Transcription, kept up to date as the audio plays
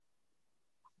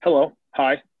Hello.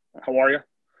 Hi. How are you?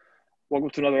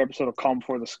 Welcome to another episode of Calm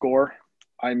Before the Score.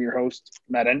 I'm your host,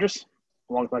 Matt Endres,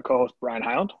 along with my co-host, Brian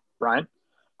Highland. Brian,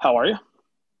 how are you?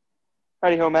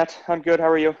 Howdy ho, Matt. I'm good. How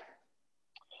are you?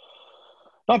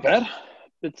 Not bad.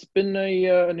 It's been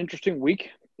an interesting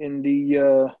week in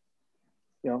the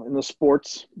in the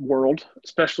sports world,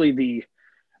 especially the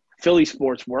Philly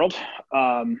sports world.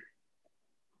 Um,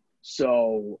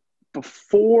 so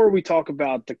before we talk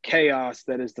about the chaos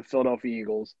that is the Philadelphia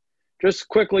Eagles, just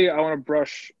quickly, I want to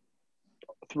brush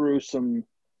through some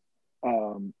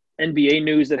NBA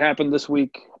news that happened this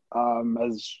week.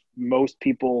 As most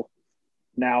people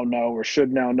now know or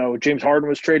should now know, James Harden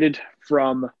was traded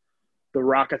from the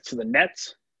Rockets to the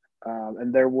Nets.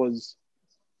 And there was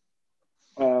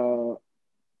uh,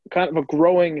 kind of a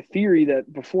growing theory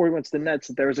that before he went to the Nets,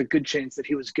 that there was a good chance that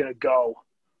he was going to go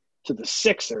to the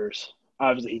Sixers.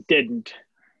 Obviously, he didn't.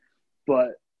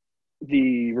 But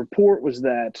the report was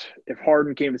that if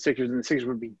Harden came to the Sixers, then the Sixers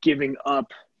would be giving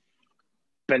up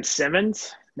Ben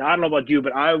Simmons. Now, I don't know about you,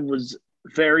 but I was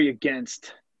very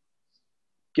against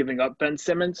giving up Ben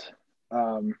Simmons.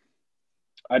 Um,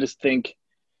 I just think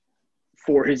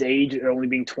for his age, only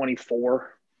being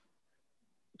 24,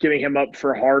 giving him up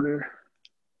for Harden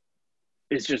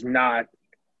is just not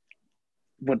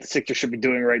what the Sixers should be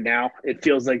doing right now. It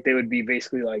feels like they would be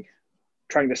basically like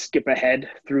trying to skip ahead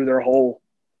through their whole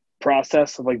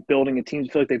process of like building a team.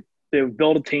 I feel like they would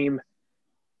build a team,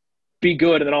 be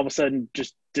good, and then all of a sudden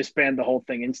just disband the whole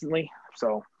thing instantly.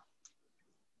 So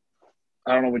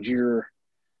I don't know what your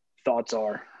thoughts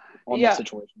are on that Yeah,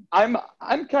 situation. I'm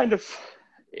kind of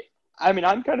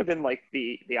I'm kind of in like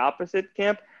the opposite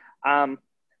camp. Um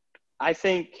I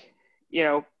think, you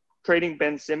know, trading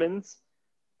Ben Simmons,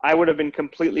 I would have been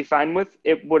completely fine with.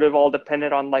 It would have all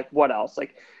depended on like what else.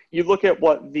 Like you look at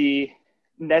what the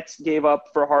Nets gave up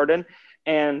for Harden,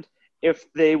 and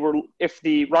if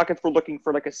the Rockets were looking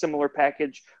for like a similar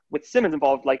package with Simmons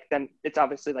involved, like then it's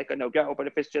obviously like a no-go. But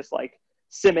if it's just like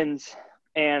Simmons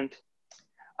and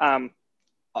um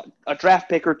a draft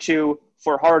pick or two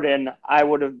for Harden, I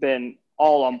would have been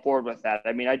all on board with that.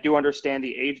 I mean, I do understand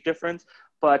the age difference,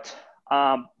 but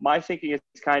my thinking is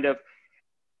kind of,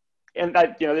 and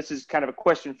this is kind of a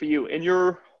question for you. In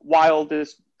your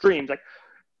wildest dreams, like,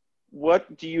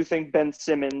 what do you think Ben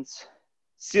Simmons'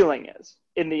 ceiling is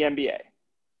in the NBA,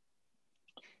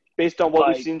 based on what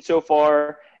we've Like, seen so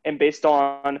far and based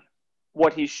on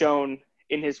what he's shown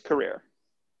in his career?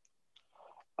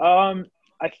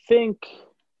 I think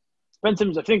Ben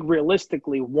Simmons, I think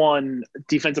realistically, won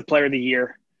Defensive Player of the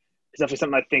Year is definitely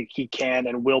something I think he can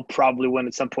and will probably win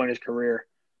at some point in his career.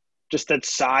 Just that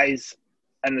size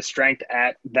and the strength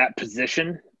at that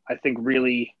position, I think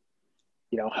really,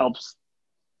 helps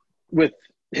with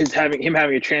him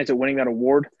having a chance at winning that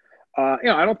award. I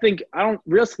don't think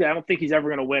he's ever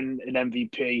going to win an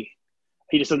MVP.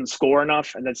 He just doesn't score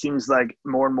enough, and that seems like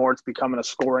more and more it's becoming a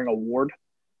scoring award.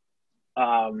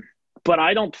 Um, but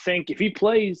I don't think if he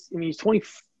plays, I mean, he's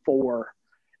 24.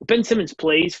 If Ben Simmons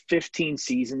plays 15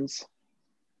 seasons,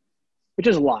 which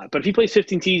is a lot, but if he plays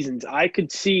 15 seasons, I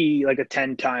could see like a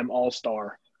 10-time All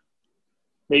Star,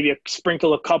 maybe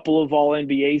sprinkle a couple of All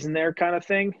NBAs in there kind of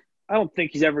thing. I don't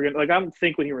think he's ever going to, like, I don't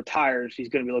think when he retires, he's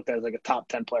going to be looked at as like a top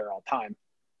 10 player all time.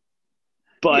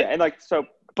 Yeah, But and like so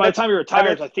by the that's time he I'm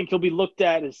retires, I think he'll be looked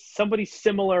at as somebody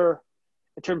similar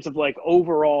in terms of like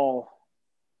overall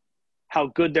how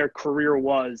good their career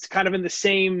was, kind of in the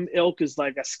same ilk as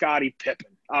like a Scottie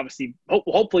Pippen. Obviously,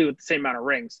 hopefully with the same amount of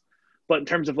rings, but in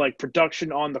terms of like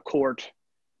production on the court,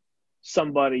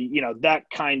 somebody that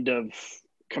kind of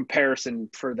comparison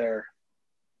for their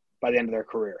by the end of their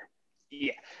career.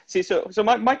 Yeah. See, so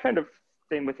my kind of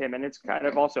thing with him, and it's kind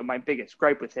of also my biggest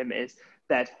gripe with him, is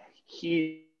that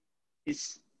he's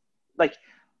like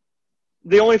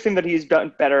the only thing that he's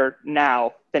done better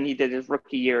now than he did his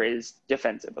rookie year is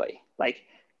defensively. Like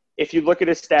if you look at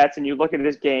his stats and you look at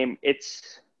his game,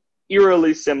 it's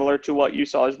eerily similar to what you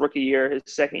saw his rookie year, his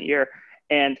second year,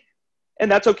 and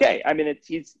that's okay. I mean,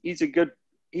 he's a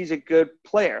good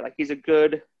player. Like he's a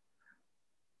good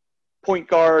point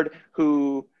guard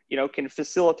who can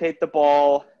facilitate the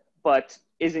ball, but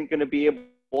isn't going to be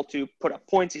able to put up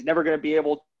points. He's never going to be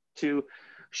able to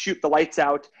shoot the lights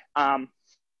out.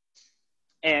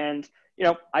 And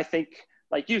I think,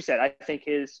 like you said, I think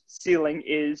his ceiling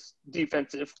is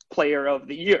Defensive Player of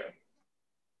the Year,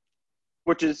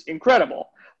 which is incredible.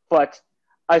 But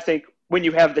I think when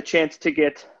you have the chance to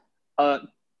get a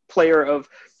player of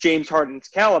James Harden's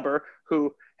caliber,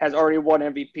 who has already won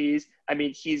MVPs, I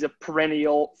mean, he's a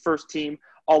perennial first team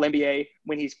All NBA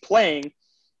when he's playing.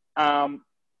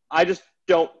 I just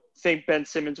don't think Ben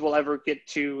Simmons will ever get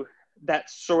to that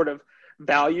sort of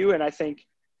value. And I think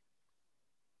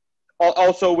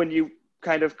also when you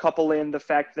kind of couple in the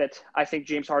fact that I think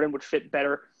James Harden would fit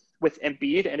better with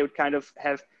Embiid, and it would kind of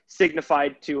have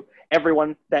signified to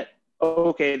everyone that,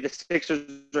 okay, the Sixers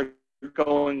are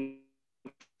going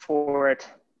for it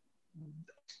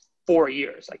 4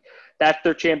 years. Like, that's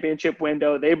their championship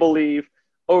window. They believe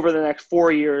over the next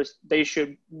 4 years they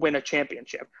should win a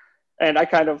championship. And I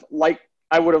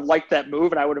would have liked that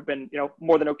move, and I would have been,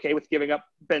 more than okay with giving up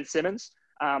Ben Simmons.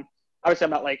 Obviously,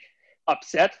 I'm not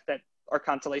upset that our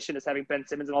consolation is having Ben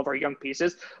Simmons and all of our young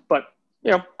pieces, but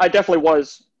I definitely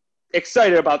was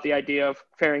excited about the idea of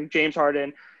pairing James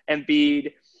Harden,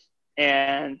 Embiid,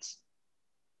 and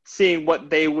seeing what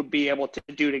they would be able to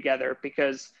do together,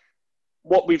 because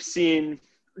what we've seeing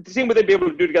what they'd be able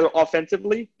to do together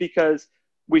offensively, because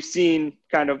we've seen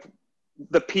kind of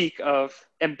the peak of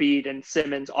Embiid and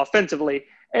Simmons offensively,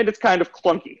 and it's kind of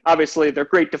clunky. Obviously, they're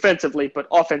great defensively, but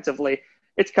offensively,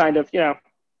 it's kind of,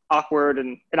 awkward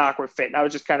and an awkward fit. And I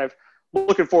was just kind of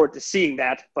looking forward to seeing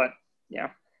that. But,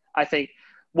 I think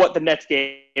what the Nets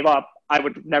gave up, I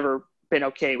would have never been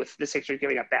okay with the Sixers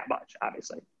giving up that much,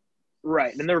 obviously.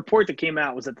 Right. And the report that came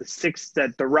out was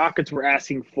that the Rockets were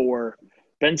asking for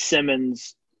Ben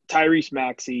Simmons, Tyrese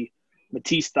Maxey,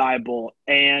 Matisse Thybulle,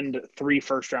 and 3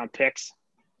 first-round picks,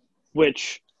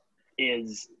 which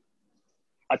is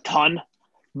a ton.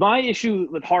 My issue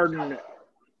with Harden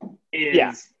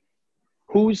is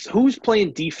who's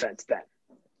playing defense then?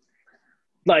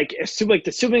 Assuming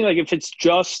if it's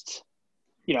just,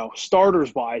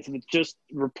 starters-wise, if it's just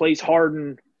replace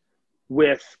Harden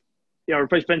with,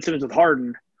 replace Ben Simmons with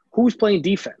Harden, who's playing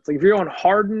defense? If you're on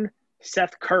Harden,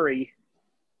 Seth Curry,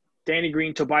 Danny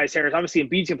Green, Tobias Harris, obviously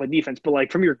Embiid's going to play defense,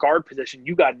 but from your guard position,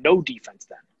 you got no defense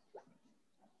then.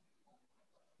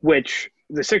 Which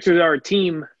the Sixers are a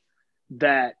team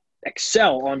that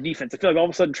excel on defense. I feel like all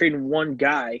of a sudden trading one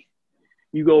guy,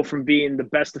 you go from being the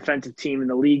best defensive team in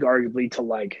the league arguably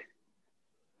to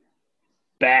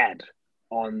bad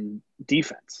on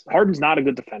defense. Harden's not a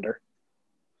good defender.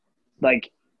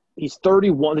 He's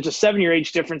 31. There's a 7-year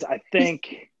age difference, I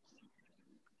think.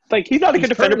 He's not a good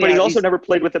defender, but he's also never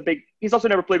played with a big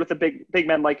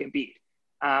man like Embiid.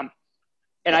 And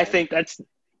I think that's,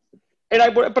 and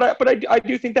I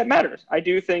do think that matters. I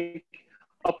do think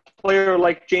a player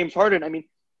like James Harden,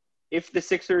 if the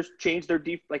Sixers change their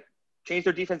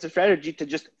defensive strategy to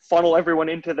just funnel everyone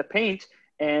into the paint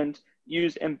and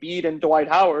use Embiid and Dwight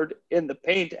Howard in the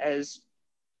paint as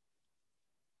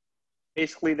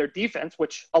basically their defense,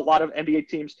 which a lot of NBA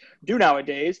teams do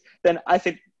nowadays, then I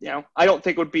think, I don't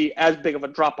think it would be as big of a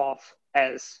drop-off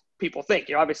as people think.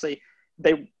 Obviously,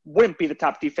 they wouldn't be the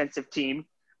top defensive team,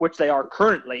 which they are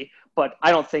currently, but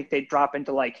I don't think they'd drop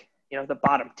into the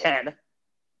bottom 10.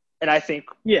 And I think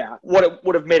what it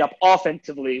would have made up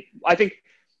offensively, I think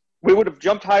we would have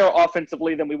jumped higher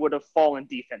offensively than we would have fallen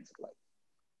defensively.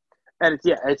 And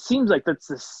it seems like that's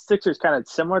the Sixers kind of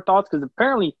similar thoughts, because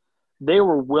apparently they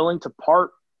were willing to part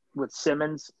with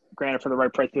Simmons, granted for the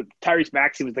right price, but Tyrese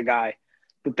Maxey was the guy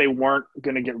that they weren't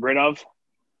going to get rid of,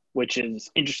 which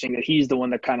is interesting that he's the one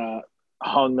that kind of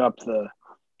hung up the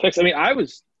picks.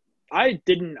 I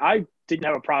didn't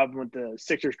have a problem with the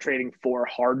Sixers trading for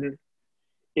Harden.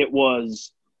 It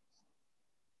was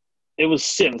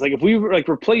Simmons. If we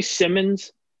replace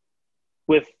Simmons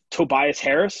with Tobias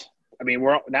Harris,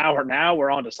 we're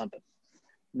on to something.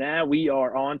 Now we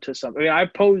are on to something. I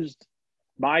posed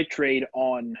my trade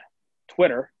on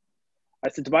Twitter. I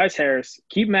said, Tobias Harris,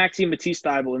 keep Maxey and Matisse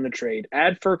Thybulle in the trade,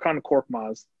 add Furkan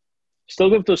Korkmaz,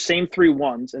 still give those same 3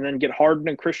 ones, and then get Harden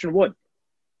and Christian Wood.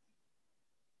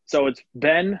 So it's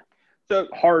Ben,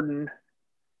 Harden,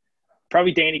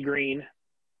 probably Danny Green,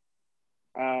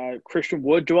 Christian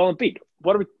Wood, Joel Embiid.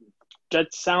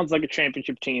 That sounds like a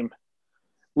championship team.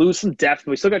 Lose some depth,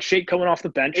 but we still got Shake coming off the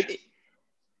bench.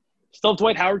 Still have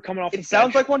Dwight Howard coming off the bench. It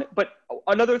sounds like one, but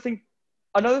another thing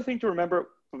to remember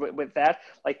with that,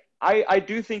 I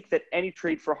do think that any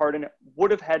trade for Harden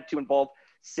would have had to involve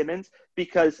Simmons,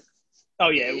 because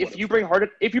if you bring Harden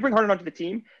onto the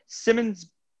team, Simmons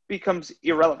becomes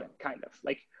irrelevant, kind of.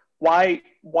 Why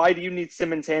do you need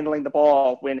Simmons handling the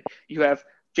ball when you have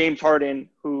James Harden,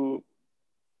 who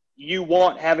you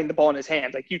want having the ball in his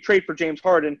hands? You trade for James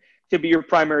Harden to be your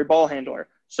primary ball handler.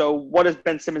 So what does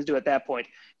Ben Simmons do at that point?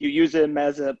 You use him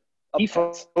as a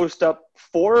post-up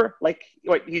 4?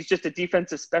 He's just a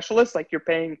defensive specialist? You're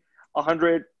paying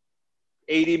 $180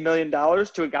 million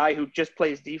to a guy who just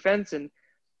plays defense and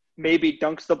maybe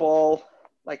dunks the ball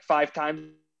 5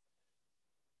 times.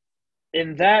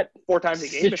 In that 4 times a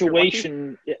game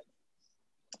situation,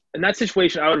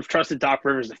 I would have trusted Doc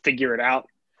Rivers to figure it out.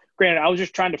 granted, I was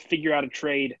just trying to figure out a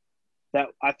trade that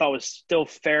I thought was still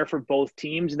fair for both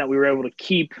teams and that we were able to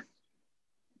keep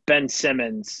Ben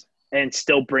Simmons and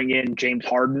still bring in James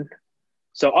Harden.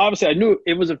 So obviously I knew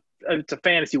it's a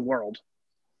fantasy world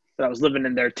that I was living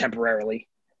in there temporarily,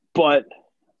 but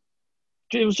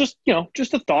it was just,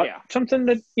 just a thought, something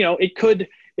that, it could,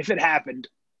 if it happened,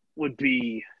 would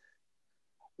be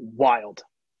wild.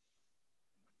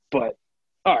 But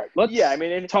all right, let's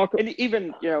talk. And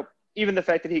even the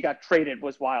fact that he got traded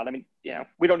was wild. I mean,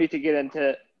 we don't need to get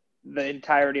into the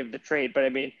entirety of the trade, but I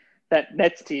mean, that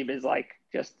Nets team is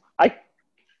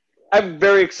I'm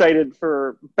very excited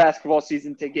for basketball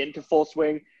season to get into full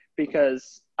swing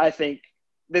because I think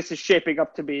this is shaping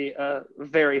up to be a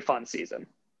very fun season.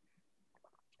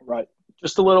 Right.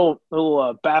 Just a little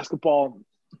basketball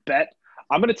bet.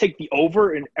 I'm going to take the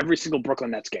over in every single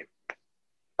Brooklyn Nets game.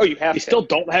 Oh, you have They still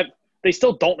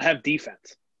don't have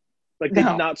defense. They did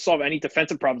not solve any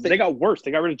defensive problems. They got worse.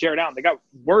 They got rid of Jared Allen. They got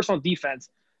worse on defense,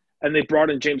 and they brought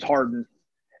in James Harden.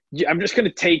 I'm just going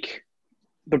to take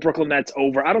the Brooklyn Nets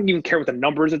over. I don't even care what the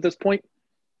number is at this point.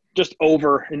 Just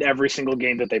over in every single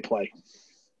game that they play.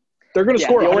 They're going to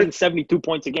score 172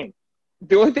 points a game.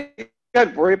 The only thing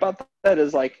I'd worry about that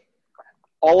is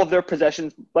all of their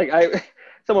possessions.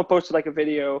 Someone posted a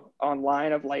video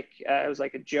online of it was a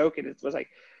joke, and it was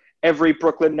every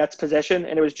Brooklyn Nets possession,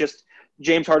 and it was just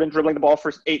James Harden dribbling the ball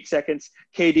for 8 seconds,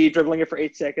 KD dribbling it for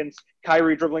 8 seconds,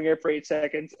 Kyrie dribbling it for 8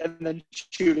 seconds, and then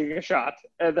shooting a shot,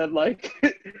 and then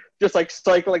just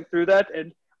cycling through that.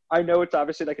 And I know it's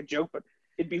obviously a joke, but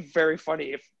it'd be very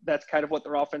funny if that's kind of what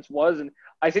their offense was. And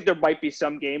I think there might be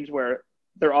some games where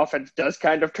their offense does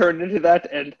kind of turn into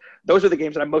that, and those are the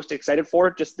games that I'm most excited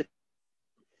for. Just the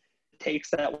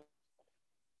takes that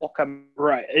will come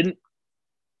right. In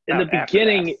the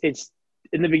beginning, it's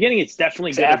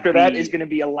definitely going to be – after that is going to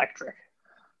be electric.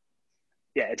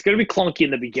 Yeah, it's going to be clunky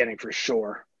in the beginning for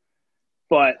sure.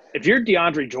 But if you're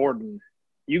DeAndre Jordan,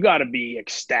 you got to be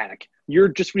ecstatic. You're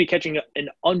just going to be catching an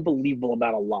unbelievable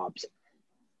amount of lobs.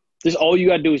 Just all you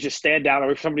got to do is just stand down or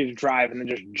wait for somebody to drive and then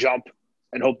just jump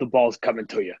and hope the ball's coming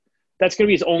to you. That's going to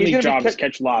be his only job is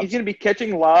catch lobs. He's going to be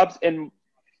catching lobs and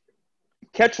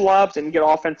get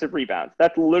offensive rebounds.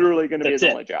 That's literally going to be his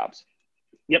only jobs.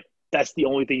 Yep, that's the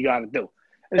only thing you got to do.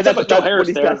 And that's what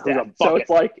he's best at. So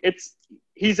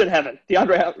he's in heaven.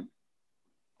 DeAndre.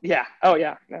 Yeah. Oh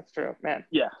yeah, that's true, man.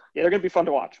 Yeah, they're going to be fun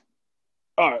to watch.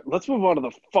 All right, let's move on to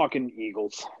the fucking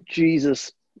Eagles.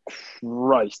 Jesus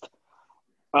Christ.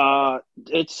 We're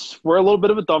a little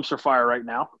bit of a dumpster fire right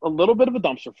now. A little bit of a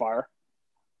dumpster fire.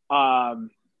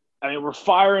 We're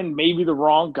firing maybe the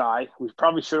wrong guy. We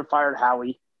probably should have fired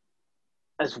Howie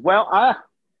as well. I'm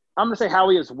going to say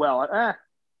Howie as well. I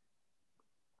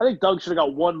think Doug should have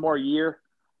got one more year,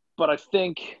 but I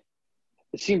think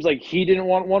it seems like he didn't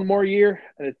want one more year,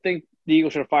 and I think the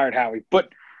Eagles should have fired Howie. But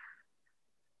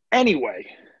anyway,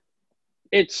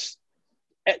 we're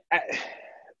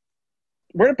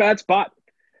in a bad spot.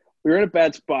 We were in a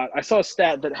bad spot. I saw a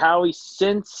stat that Howie,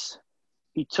 since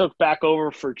he took back over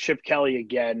for Chip Kelly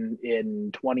again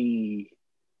in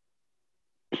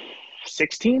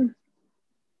 2016,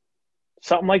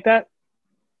 something like that,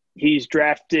 he's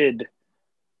drafted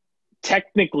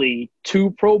technically 2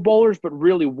 Pro Bowlers, but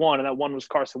really 1, and that one was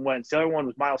Carson Wentz. The other one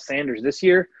was Miles Sanders this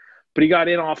year, but he got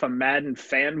in off a Madden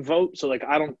fan vote, so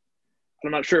I'm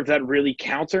not sure if that really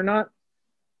counts or not.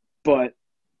 But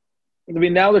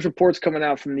now there's reports coming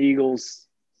out from the Eagles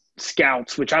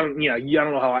scouts, which I don't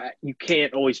know how you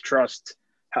can't always trust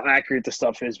how accurate the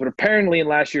stuff is. But apparently in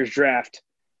last year's draft,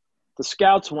 the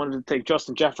scouts wanted to take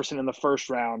Justin Jefferson in the first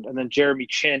round and then Jeremy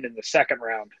Chin in the second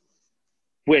round,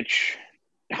 which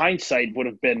hindsight would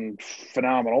have been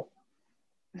phenomenal.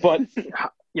 But,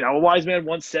 a wise man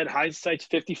once said hindsight's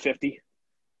 50-50.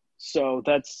 So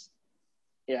that's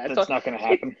not going to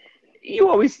happen. You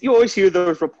always hear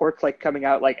those reports coming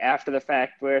out after the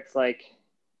fact where it's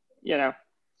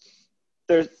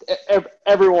there's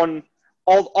everyone,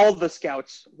 all the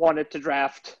scouts wanted to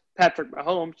draft Patrick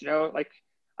Mahomes.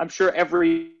 I'm sure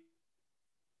every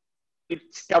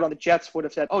scout on the Jets would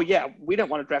have said, "Oh yeah, we didn't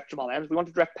want to draft Jamal Adams. We wanted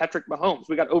to draft Patrick Mahomes.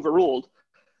 We got overruled."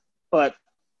 But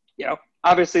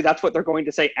obviously that's what they're going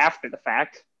to say after the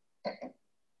fact.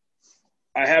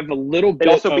 I have a little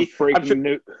bit of breaking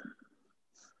news.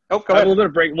 Oh, go ahead. I have a little bit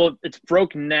of break. Well, it's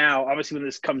broke now. Obviously, when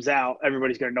this comes out,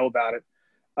 everybody's going to know about it.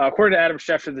 According to Adam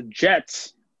Schefter, the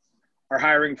Jets are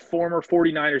hiring former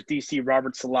 49ers DC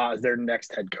Robert Saleh as their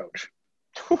next head coach.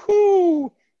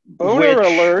 Boner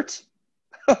alert.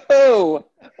 Oh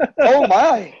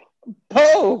my.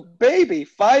 Oh, baby.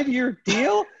 5-year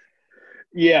deal?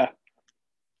 Yeah.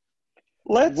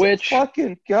 Let's Which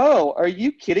fucking go. Are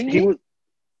you kidding he me? was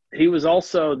he was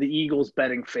also the Eagles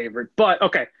betting favorite. But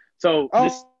okay, so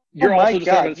this Oh you're my also just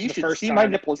learning God. this You for the should first see my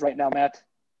time. nipples right now, Matt.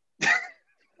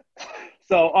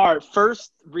 So our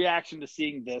first reaction to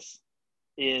seeing this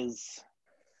is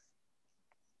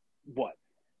what?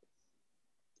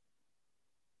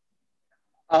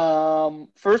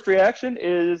 First reaction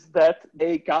is that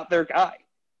they got their guy.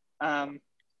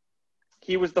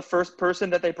 He was the first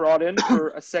person that they brought in for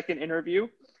a second interview,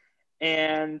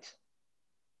 and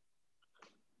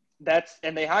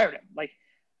they hired him. Like,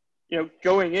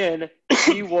 going in,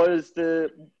 he was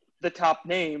the top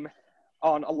name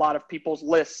on a lot of people's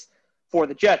lists for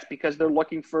the Jets because they're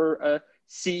looking for a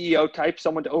CEO type,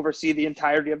 someone to oversee the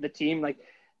entirety of the team. Like,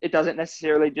 it doesn't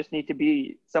necessarily just need to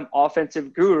be some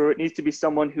offensive guru. It needs to be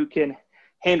someone who can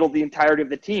handle the entirety of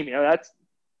the team. That's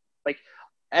like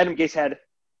Adam Gase had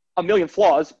a million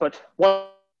flaws, but one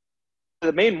of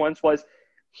the main ones was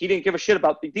he didn't give a shit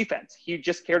about the defense. He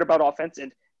just cared about offense,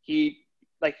 and he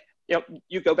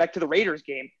you go back to the Raiders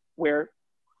game where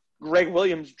Greg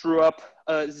Williams drew up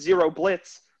a zero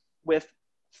blitz with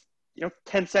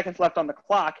 10 seconds left on the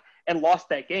clock and lost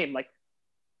that game. Like,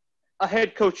 a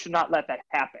head coach should not let that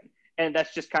happen. And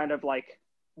that's just kind of like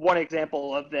one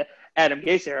example of the Adam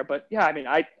Gase era. But yeah, I mean,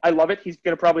 I love it. He's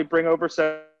going to probably bring over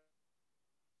some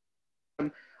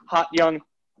hot young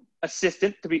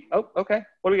assistant to be. Oh, okay.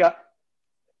 What do we got?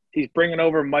 He's bringing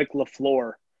over Mike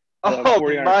LaFleur, the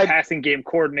 49ers my passing game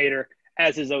coordinator,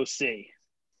 as his OC.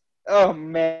 Oh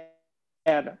man,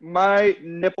 my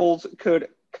nipples could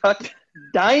cut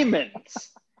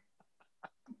diamonds.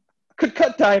 Could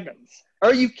cut diamonds.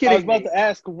 Are you kidding me? I was about to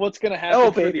ask what's going to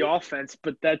happen for baby. the offense,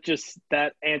 but that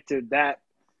answered that.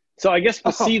 So I guess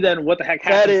we'll see then what the heck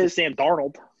happens to Sam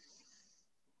Darnold.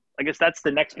 I guess that's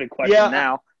the next big question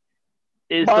now.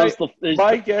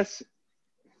 My guess,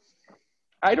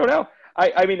 I don't know.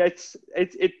 I mean, it's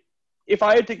if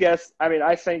I had to guess, I mean,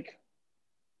 I think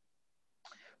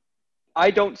I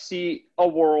don't see a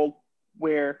world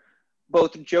where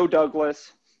both Joe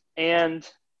Douglas and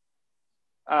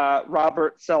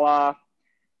Robert Saleh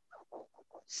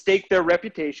stake their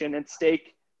reputation and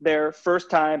stake their first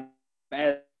time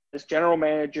as general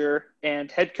manager and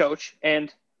head coach,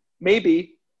 and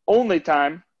maybe only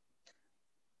time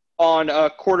on a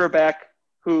quarterback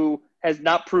who has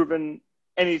not proven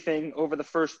anything over the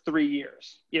first 3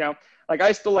 years. Like,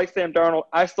 I still like Sam Darnold.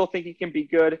 I still think he can be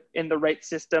good in the right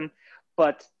system,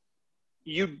 but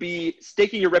you'd be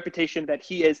staking your reputation that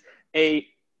he is a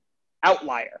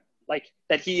outlier, like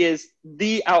that he is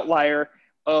the outlier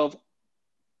of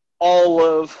all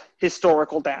of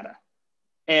historical data.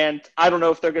 And I don't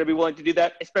know if they're going to be willing to do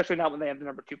that, especially not when they have the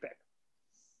number 2 pick.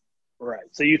 Right.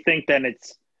 So you think then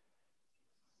it's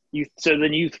you? So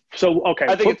then you? So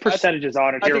okay. Put percentages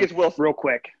on it here. I think it's Wilson. Real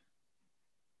quick.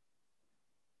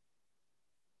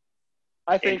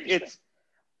 I think it's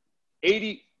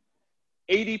 80%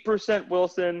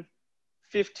 Wilson,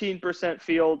 15%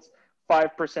 Fields,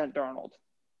 5% Darnold.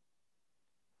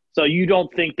 So you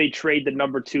don't think they trade the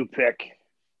number 2 pick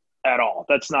at all?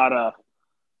 That's not a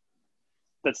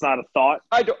thought.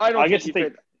 I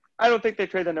don't think they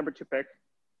trade the number 2 pick.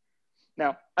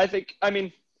 No, I think. I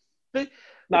mean,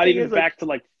 not even back to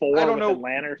like 4 with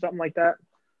Atlanta or something like that.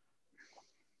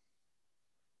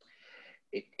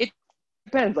 It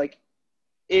depends. Like,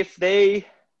 if they,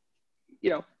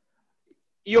 you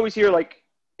always hear, like,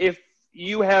 if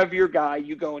you have your guy,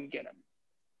 you go and get him.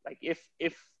 Like, if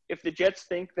the Jets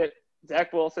think that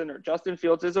Zach Wilson or Justin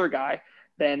Fields is their guy,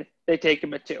 then they take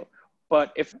him at 2.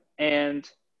 But they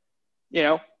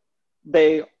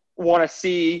want to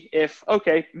see if,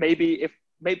 okay, maybe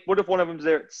what if one of them's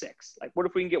there at 6? Like, what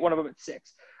if we can get one of them at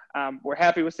 6? We're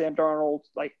happy with Sam Darnold.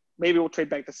 Like, maybe we'll trade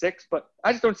back to 6, but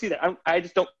I just don't see that. I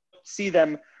just don't see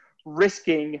them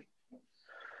risking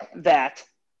their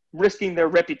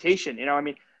reputation. I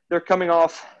mean, they're coming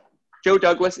off. Joe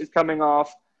Douglas is coming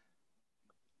off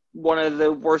one of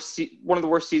the worst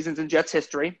seasons in Jets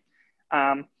history.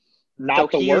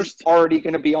 Not the worst. Already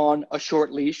going to be on a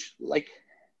short leash. Like,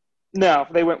 no,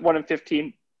 they went 1-15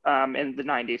 in the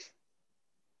 90s.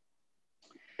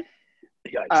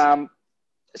 Yikes.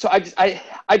 So I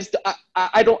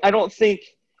don't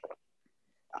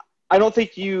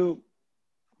think you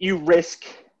risk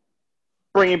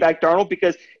bringing back Darnold,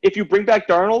 because if you bring back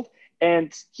Darnold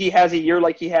and he has a year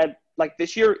like he had like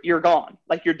this year, you're gone.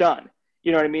 Like, you're done.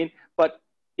 You know what I mean? But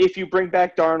if you bring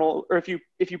back Darnold, or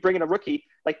if you bring in a rookie,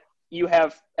 like, you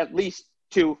have at least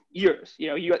 2 years.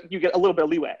 You get a little bit of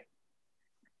leeway.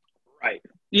 Right.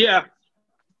 Yeah.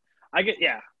 I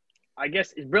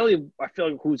guess it's really, I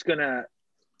feel like who's gonna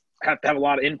have to have a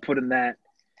lot of input in that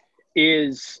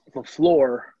is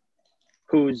LaFleur,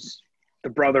 who's the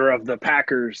brother of the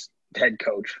Packers head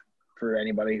coach, for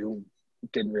anybody who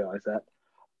didn't realize that.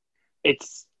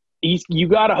 You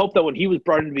got to hope that when he was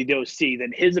brought into the OC,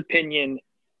 then his opinion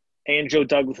and Joe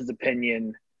Douglas's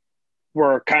opinion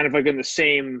were kind of like in the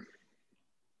same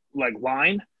like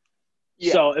line.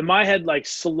 Yeah. So in my head, like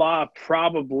Salah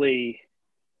probably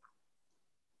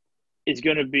is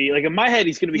going to be like in my head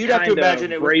he's going to be kind of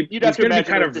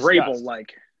Vrabel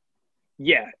like.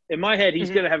 Yeah, in my head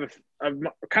he's going to have a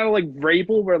kind of like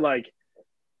Vrabel where like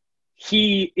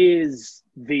he is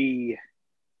the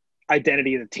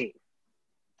identity of the team.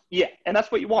 Yeah, and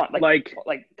that's what you want. Like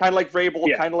kind of like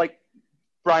Vrabel, kind of like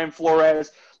Brian Flores.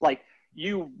 Like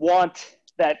you want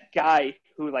that guy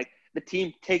who like the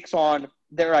team takes on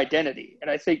their identity, and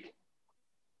I think,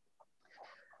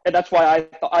 and that's why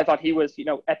I thought he was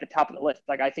at the top of the list.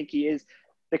 Like I think he is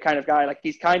the kind of guy. Like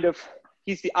he's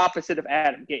the opposite of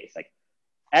Adam Gase. Like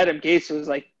Adam Gase was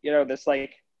like this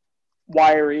like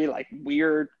wiry, like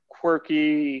weird,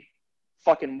 quirky,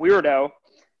 fucking weirdo,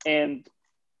 and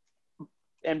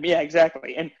yeah,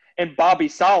 exactly. And Bobby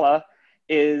Saleh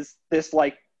is this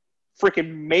like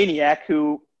freaking maniac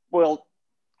who will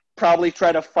probably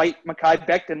try to fight Mekhi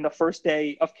Becton the first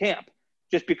day of camp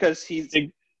just because he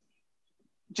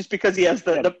has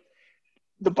the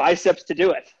biceps to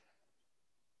do it.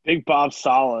 Big Bob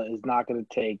Saleh is not going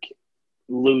to take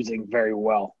losing very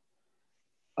well.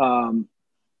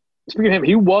 Speaking of him,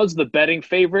 he was the betting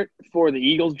favorite for the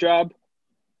Eagles job.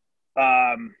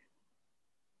 Glad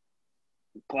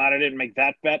I didn't make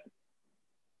that bet.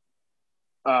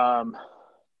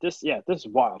 This is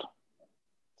wild.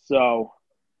 So,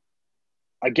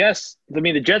 I guess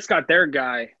the Jets got their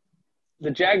guy.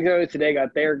 The Jags today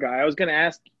got their guy. I was going to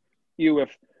ask you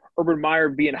if Urban Meyer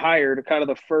being hired, kind of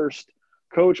the first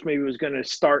coach, maybe was going to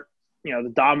start,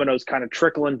 the dominoes kind of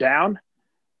trickling down,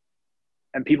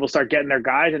 and people start getting their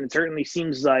guys. And it certainly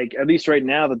seems like, at least right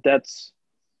now, that's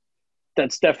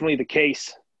definitely the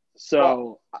case. So,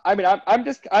 well, I mean,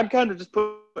 I'm kind of just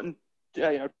putting,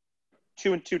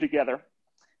 two and two together.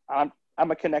 I'm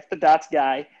a connect the dots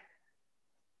guy.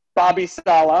 Bobby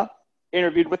Saleh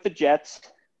interviewed with the Jets.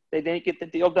 They didn't get the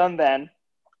deal done then.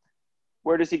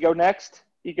 Where does he go next?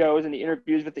 He goes and he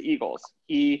interviews with the Eagles.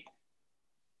 He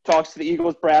talks to the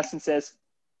Eagles brass and says,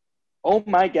 "Oh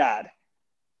my God,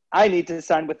 I need to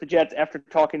sign with the Jets after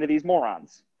talking to these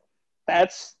morons." I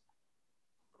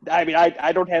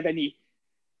don't have any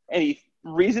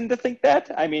reason to think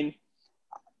that. I mean,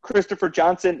 Christopher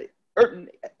Johnson,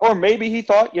 or maybe he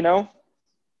thought,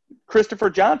 Christopher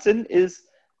Johnson is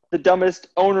the dumbest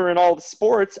owner in all the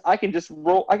sports. I can just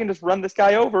run this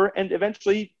guy over and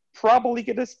eventually probably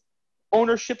get his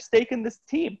ownership stake in this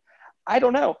team. I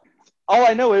don't know. All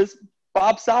I know is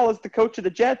Bob Saleh is the coach of the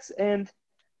Jets, and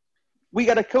we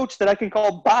got a coach that I can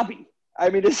call Bobby. I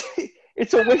mean,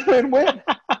 it's a win-win-win.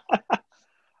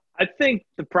 I think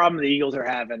the problem the Eagles are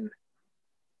having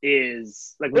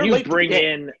is like when you bring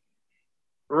in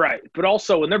 – right, but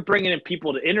also when they're bringing in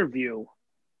people to interview,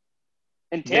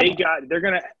 and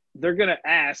they're gonna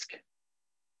ask,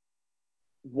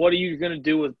 what are you gonna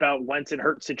do about Wentz and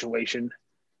Hurt situation?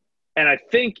 And I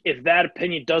think if that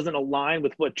opinion doesn't align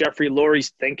with what Jeffrey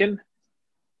Lurie's thinking,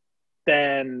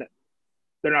 then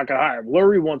they're not gonna hire him.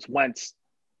 Lurie wants Wentz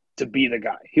to be the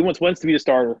guy. He wants Wentz to be the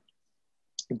starter.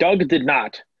 Doug did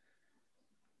not.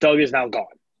 Doug is now gone.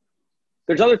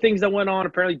 There's other things that went on.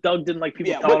 Apparently, Doug didn't like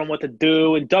people telling him what to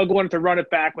do, and Doug wanted to run it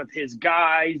back with his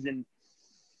guys, and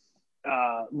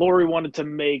Lurie wanted to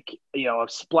make a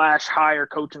splash higher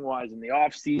coaching-wise in the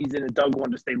offseason, and Doug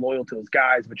wanted to stay loyal to his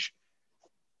guys, which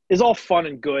is all fun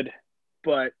and good.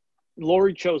 But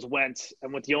Lurie chose Wentz,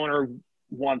 and what the owner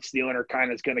wants, the owner kind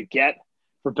of is going to get,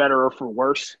 for better or for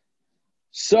worse.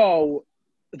 So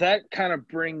that kind of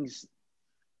brings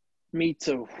me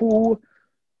to who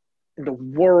in the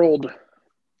world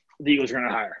the Eagles are going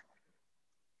to hire.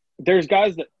 There's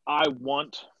guys that I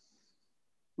want.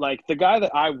 Like, the guy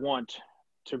that I want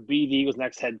to be the Eagles'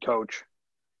 next head coach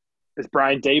is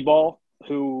Brian Daboll,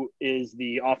 who is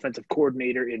the offensive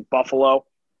coordinator in Buffalo.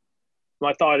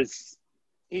 My thought is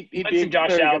he'd be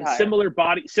Josh Allen, similar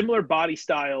body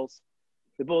styles.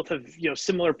 They both have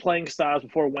similar playing styles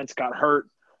before Wentz got hurt.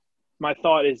 My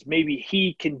thought is maybe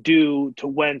he can do to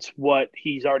Wentz what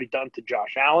he's already done to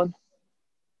Josh Allen,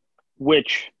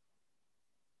 which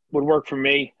would work for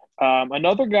me.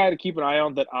 Another guy to keep an eye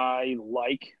on that I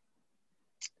like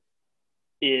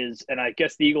is, and I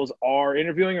guess the Eagles are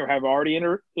interviewing or have already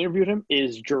interviewed him,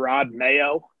 is Gerard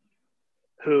Mayo,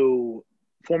 who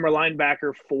former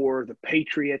linebacker for the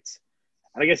Patriots.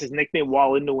 And I guess his nickname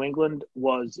while in New England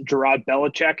was Gerard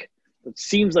Belichick. It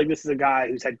seems like this is a guy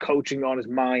who's had coaching on his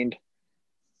mind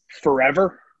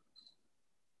forever.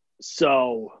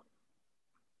 So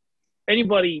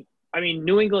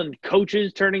New England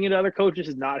coaches turning into other coaches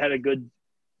has not had a good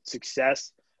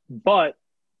success, but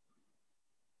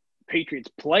Patriots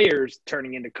players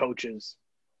turning into coaches,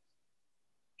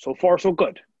 so far so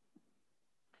good.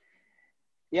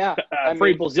 Yeah.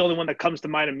 Vrabel's the only one that comes to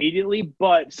mind immediately,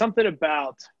 but something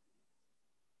about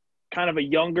kind of a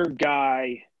younger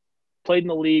guy, played in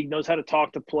the league, knows how to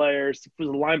talk to players, was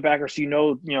a linebacker, so you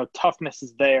know, toughness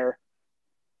is there.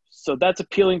 So that's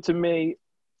appealing to me.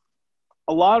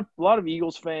 A lot of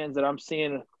Eagles fans that I'm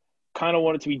seeing kind of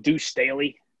want it to be Deuce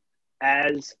Staley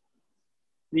as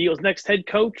the Eagles' next head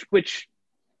coach, which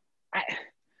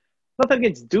nothing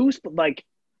against Deuce, but like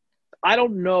I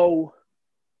don't know.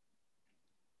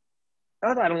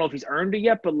 I don't know if he's earned it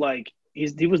yet, but like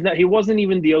he wasn't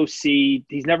even the OC.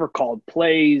 He's never called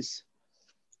plays.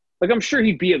 Like I'm sure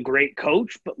he'd be a great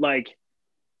coach, but like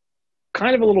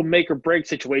kind of a little make or break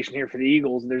situation here for the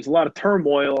Eagles. There's a lot of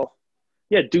turmoil.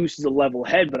 Yeah, Deuce is a level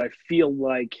head, but I feel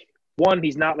like one,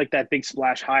 he's not like that big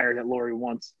splash hire that Laurie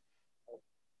wants.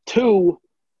 Two,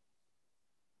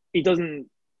 he doesn't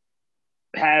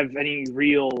have any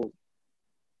real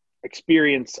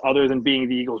experience other than being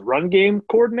the Eagles' run game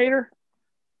coordinator.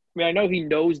 I mean, I know he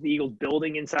knows the Eagles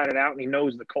building inside and out, and he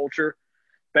knows the culture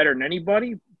better than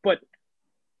anybody, but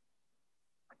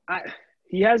I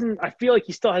feel like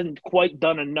he still hasn't quite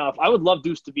done enough. I would love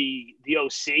Deuce to be the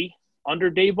OC under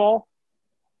Daboll.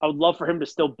 I would love for him to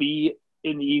still be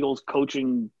in the Eagles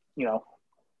coaching,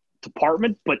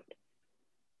 department, but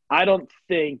I don't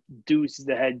think Deuce,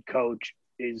 the head coach,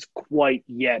 is quite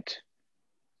yet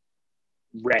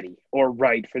ready or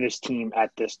right for this team at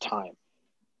this time.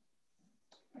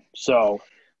 So,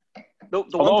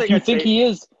 although if you think he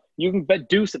is, you can bet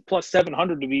Deuce at plus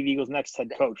 700 to be the Eagles' next head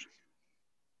coach.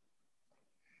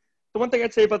 The one thing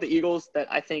I'd say about the Eagles that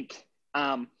I think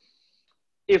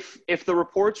if the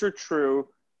reports are true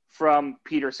from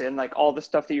Peterson, like all the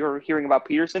stuff that you're hearing about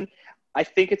Peterson, I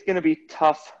think it's going to be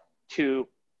tough to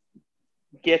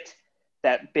get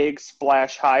that big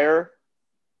splash hire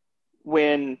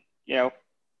when,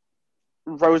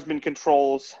 Roseman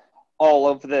controls all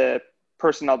of the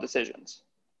personnel decisions.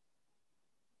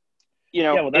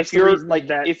 If you're like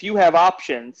that, if you have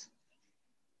options.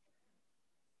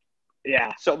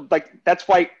 Yeah. So like that's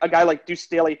why a guy like Deuce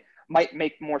Staley might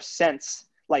make more sense.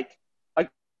 Like a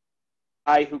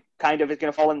guy who kind of is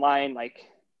going to fall in line,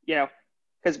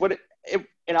 because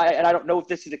I don't know if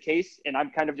this is the case, and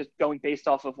I'm kind of just going based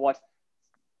off of what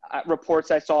reports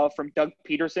I saw from Doug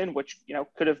Peterson, which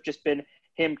could have just been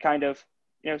him kind of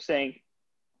saying,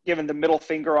 giving the middle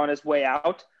finger on his way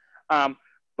out.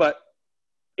 But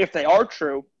if they are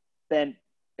true, then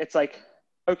it's like,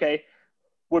 okay,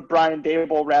 would Brian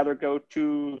Daboll rather go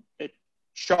to the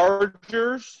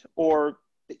Chargers or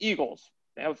the Eagles?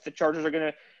 If the Chargers are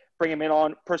going to bring him in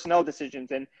on personnel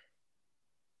decisions, and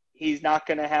he's not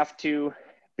going to have to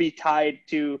be tied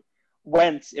to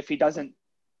Wentz if he doesn't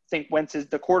think Wentz is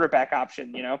the quarterback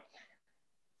option,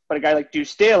 But a guy like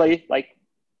Deuce Staley,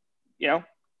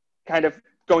 kind of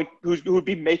going who would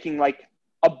be making like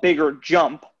a bigger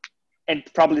jump and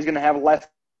probably is going to have less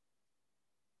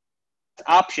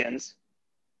options,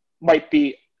 might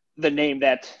be the name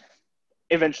that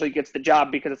eventually gets the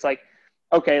job, because it's like,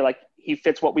 okay, like he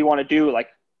fits what we want to do. Like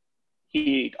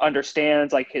he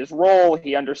understands like his role.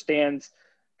 He understands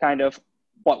kind of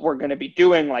what we're going to be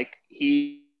doing. Like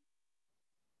he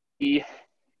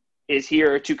is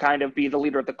here to kind of be the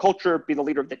leader of the culture, be the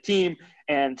leader of the team.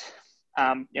 And,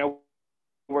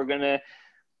 we're going to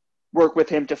work with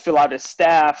him to fill out his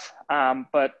staff.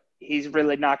 But he's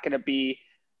really not going to be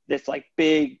this like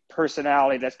big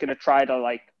personality that's going to try to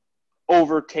like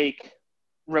overtake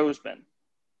Roseman.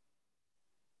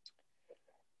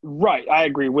 Right. I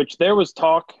agree. Which there was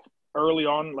talk early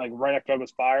on, like right after I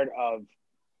was fired, of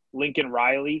Lincoln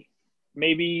Riley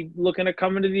maybe looking to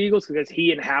come into the Eagles because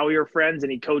he and Howie are friends,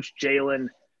 and he coached Jalen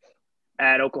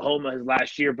at Oklahoma his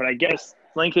last year. But I guess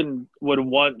Lincoln would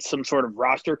want some sort of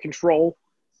roster control.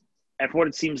 And for what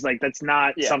it seems like, that's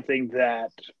not something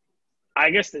that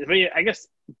I guess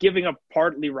giving up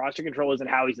partly roster control isn't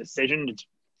Howie's decision. It's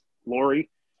Laurie.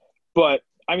 But,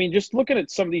 I mean, just looking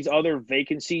at some of these other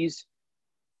vacancies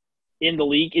in the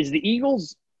league, is the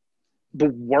Eagles the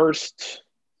worst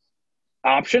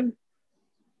option?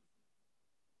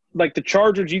 Like the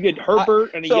Chargers, you get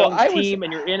Herbert and a young team,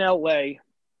 and you're in LA.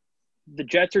 The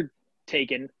Jets are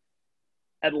taken.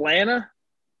 Atlanta,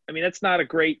 I mean, that's not a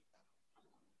great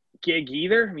gig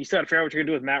either. I mean, you still got to figure out what you're going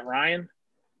to do with Matt Ryan.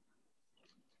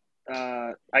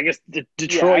 I guess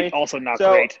Detroit also not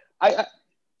great. I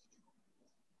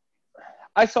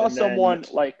saw And then- someone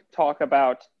like talk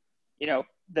about, you know,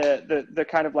 the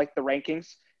kind of like the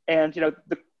rankings, and you know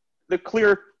the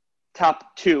clear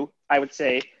top two, I would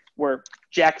say, were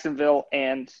Jacksonville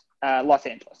and Los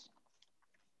Angeles.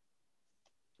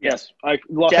 Yes,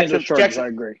 Los Angeles Chargers, I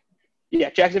agree. Yeah,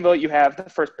 Jacksonville, you have the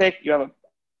first pick, you have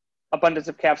abundance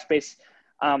of cap space,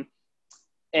 and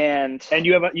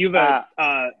you have a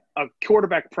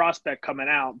quarterback prospect coming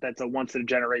out that's a once in a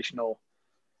generational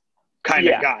kind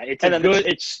of guy. It's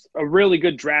a really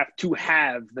good draft to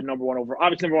have the number one overall.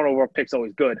 Obviously, number one overall pick's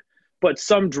always good, but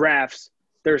some drafts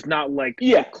there's not like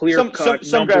a clear cut.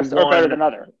 Some drafts are better than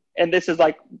other, and this is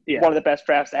like one of the best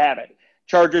drafts to have it.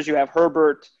 Chargers, you have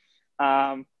Herbert.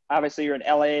 Obviously, you're in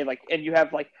LA, like, and you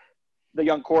have like the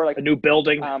young core, like a new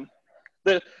building.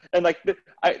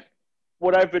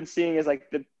 What I've been seeing is like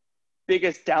the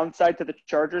biggest downside to the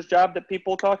Chargers job that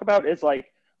people talk about is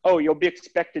like, oh, you'll be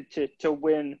expected to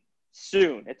win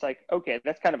soon. It's like, okay,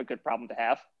 that's kind of a good problem to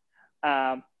have.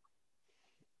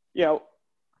 You know,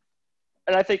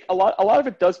 and I think a lot of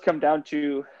it does come down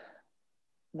to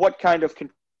what kind of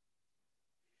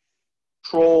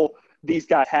control these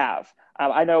guys have.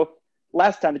 I know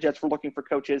last time the Jets were looking for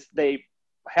coaches, they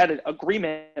had an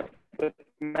agreement with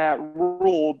Matt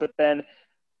Rule, but then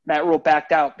Matt Rule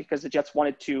backed out because the Jets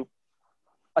wanted to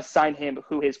assign him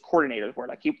who his coordinators were.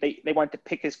 Like they wanted to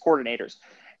pick his coordinators,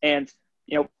 and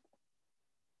you know,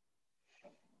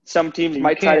 some teams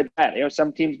might try to do that. You know,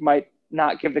 some teams might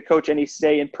not give the coach any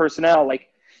say in personnel. Like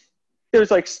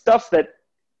there's like stuff that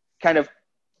kind of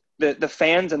the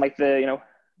fans and like the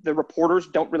reporters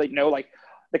don't really know, like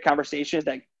the conversations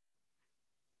that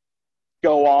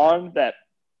go on that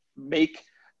make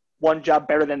one job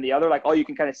better than the other. Like all you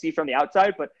can kind of see from the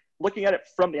outside, but looking at it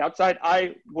from the outside,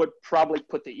 I would probably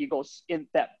put the Eagles in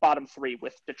that bottom three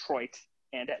with Detroit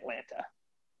and Atlanta.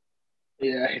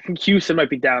 Yeah, I think Houston might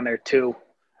be down there too.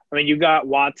 I mean, you got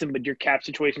Watson, but your cap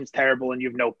situation is terrible and you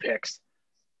have no picks.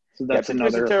 So that's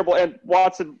another terrible. And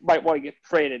Watson might want to get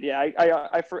traded. Yeah,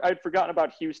 I'd forgotten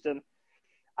about Houston.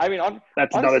 I mean,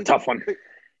 that's honestly, another tough one.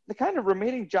 The kind of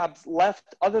remaining jobs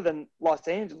left other than Los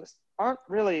Angeles aren't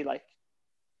really like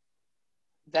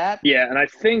that. Yeah, and I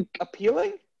think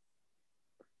appealing.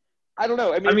 I don't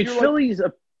know. I mean Philly's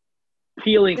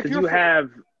appealing because you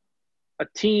have a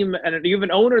team and you have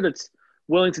an owner that's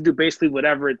willing to do basically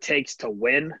whatever it takes to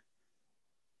win.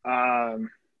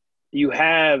 You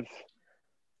have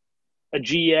a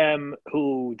GM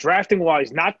who, drafting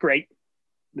wise, not great.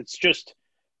 It's just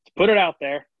to put it out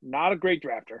there, not a great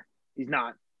drafter. He's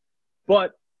not.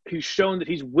 But he's shown that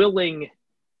he's willing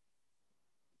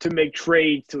to make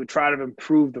trades to try to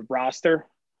improve the roster.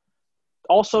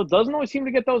 Also, doesn't always seem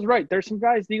to get those right. There's some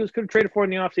guys the Eagles could have traded for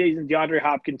in the offseason, DeAndre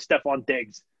Hopkins, Stephon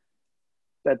Diggs,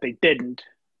 that they didn't.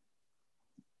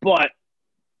 But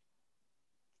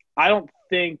I don't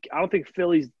think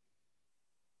Philly's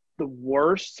the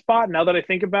worst spot now that I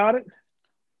think about it.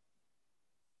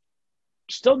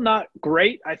 Still not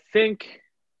great. I think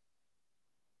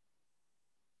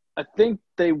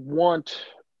they want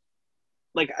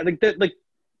I think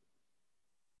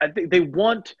they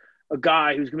want a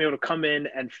guy who's going to be able to come in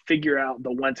and figure out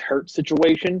the Wentz hurt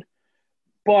situation.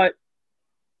 But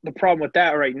the problem with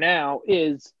that right now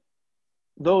is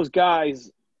those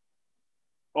guys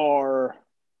are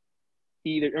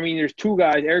there's two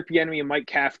guys, Eric Bieniemy and Mike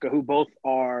Kafka, who both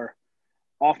are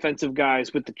offensive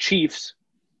guys with the Chiefs.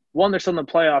 One, they're still in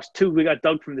the playoffs. Two, we got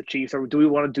Doug from the Chiefs. Or do we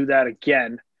want to do that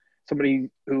again? Somebody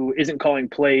who isn't calling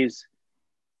plays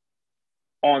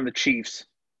on the Chiefs.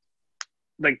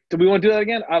 Like, do we want to do that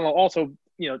again? I don't know. Also,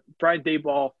 Brian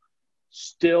Daboll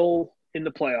still in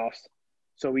the playoffs,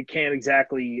 so we can't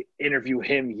exactly interview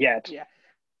him yet. Yeah.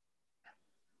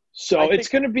 So it's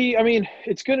going to be –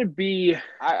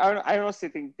 I honestly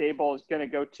think Daboll is going to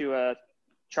go to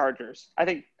Chargers. I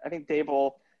think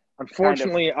Daboll –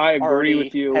 Unfortunately, I agree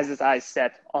with you. Has his eyes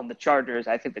set on the Chargers.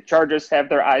 I think the Chargers have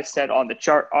their eyes set on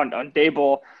on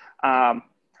Daboll. I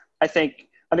think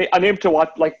a name to watch,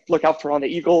 look out for on the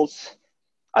Eagles.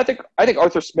 I think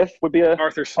Arthur Smith would be a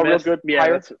real good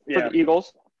hire for the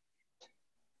Eagles.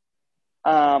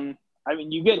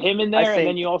 You get him in there, and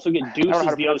then you also get Deuce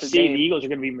as the OC. The Eagles are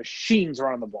going to be machines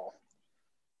around the ball.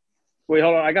 Wait,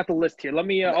 hold on. I got the list here. Let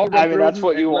me. That's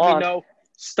what you want. Let me know.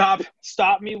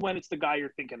 Stop me when it's the guy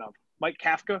you're thinking of. Mike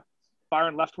Kafka,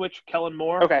 Byron Leftwich, Kellen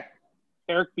Moore. Okay.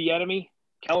 Eric Bieniemy,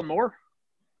 Kellen Moore.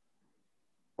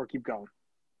 Or keep going.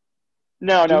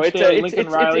 No,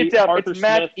 it's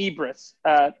Matt Eberflus.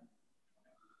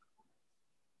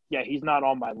 Yeah, he's not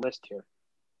on my list here.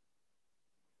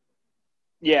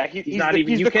 Yeah, he's not the, even.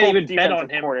 he's You the can't even bet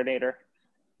on him. Coordinator.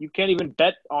 You can't even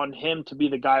bet on him to be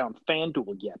the guy on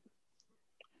FanDuel yet.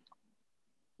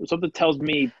 Something tells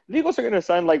me the Eagles are going to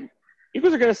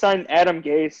sign Adam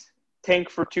Gase, tank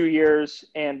for 2 years,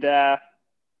 and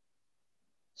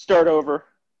start over.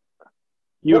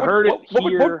 What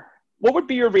would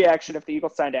be your reaction if the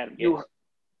Eagles signed Adam Gase?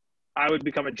 I would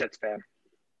become a Jets fan.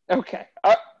 Okay.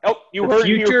 You heard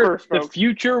it here first, folks. The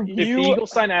future, if the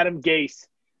Eagles sign Adam Gase,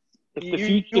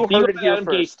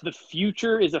 the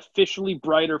future is officially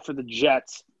brighter for the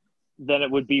Jets than it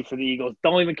would be for the Eagles.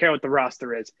 Don't even care what the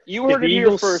roster is. You heard it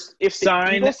here first. If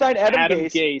the Eagles sign Adam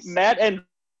Gase, Matt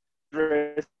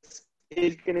Andrews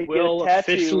is going to get a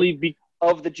tattoo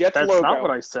of the Jets logo. That's not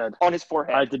what I said. On his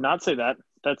forehead. I did not say that.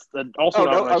 That's also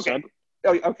not what I said.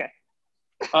 Oh, okay.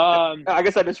 I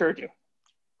guess I misheard you.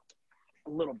 A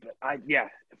little bit.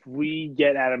 If we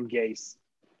get Adam Gase,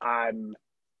 I'm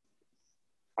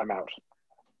out.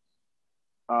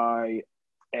 I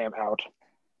am out.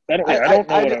 I don't know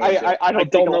I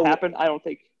don't think it'll happen. I don't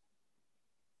think.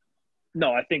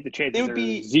 No, I think the chances are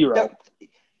zero. Zero?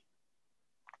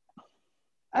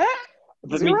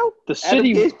 The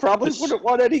city Adam Gase probably wouldn't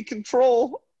want any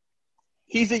control.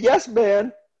 He's a yes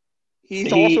man.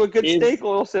 He's also a good steak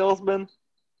oil salesman.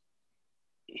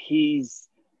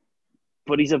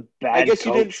 But he's a bad I guess coach.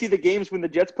 You didn't see the games when the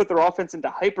Jets put their offense into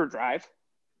hyperdrive.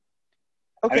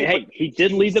 Okay, he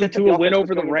did lead them to a win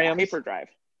over the Rams. Hyperdrive.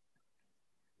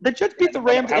 The Jets beat the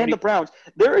Rams and the Browns.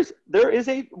 There is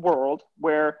a world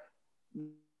where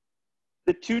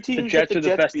the two teams the Jets are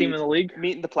the best team in the league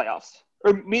meet in the playoffs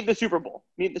or meet in the Super Bowl.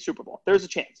 There's a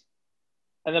chance.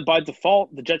 And then by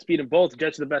default, the Jets beat them both. The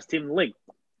Jets are the best team in the league.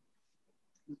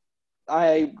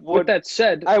 With that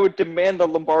said, I would demand the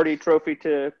Lombardi Trophy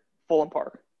to Fulham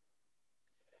Park.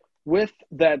 With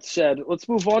that said, let's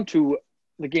move on to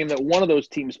the game that one of those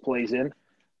teams plays in.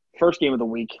 First game of the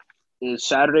week is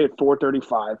Saturday at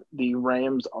 4:35. The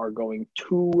Rams are going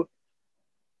to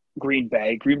Green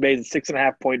Bay. Green Bay is a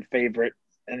 6.5-point favorite,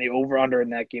 and the over-under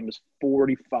in that game is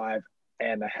 45.5.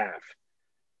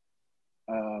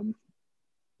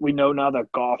 We know now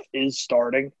that Goff is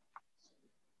starting,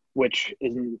 which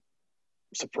isn't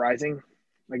surprising,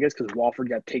 I guess, because Walford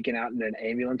got taken out in an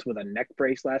ambulance with a neck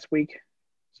brace last week.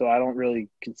 So I don't really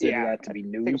consider that to be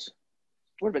news. It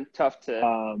would have been tough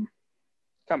to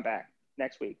come back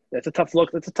next week. That's a tough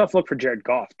look. That's a tough look for Jared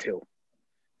Goff, too.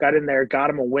 Got in there, got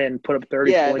him a win, put up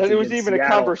 30 points. Yeah, there wasn't even a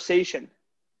conversation.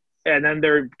 And then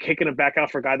they're kicking him back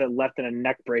out for a guy that left in a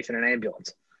neck brace in an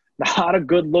ambulance. Not a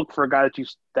good look for a guy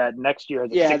that next year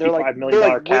has a $65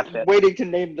 million cap hit. Waiting to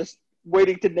name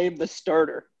the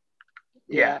starter.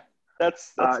 Yeah.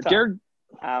 That's tough. Jared.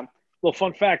 Well,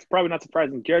 fun fact, probably not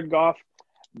surprising. Jared Goff,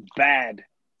 bad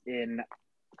in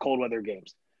cold weather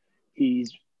games.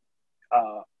 He's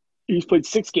played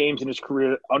 6 games in his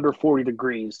career under 40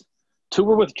 degrees. 2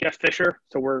 were with Jeff Fisher,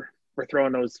 so we're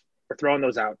throwing those. We're throwing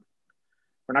those out.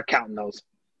 We're not counting those.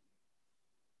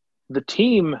 The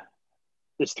team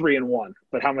is 3-1,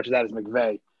 but how much of that is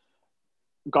McVay?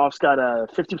 Goff's got a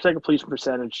 50% completion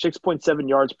percentage, 6.7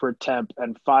 yards per attempt,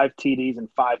 and 5 TDs and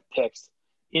 5 picks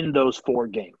in those 4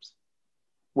 games,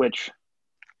 which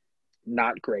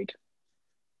not great.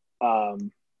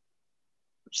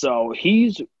 So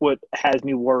he's what has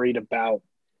me worried about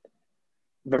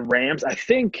the Rams. I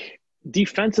think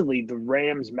defensively, the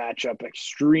Rams match up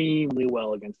extremely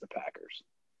well against the Packers.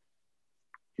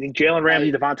 I think Jalen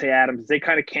Ramsey, Devontae Adams, they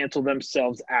kind of cancel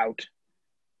themselves out.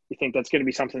 You think that's going to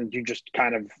be something that you just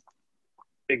kind of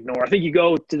ignore? I think you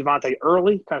go to Devontae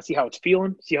early, kind of see how it's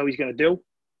feeling, see how he's going to do.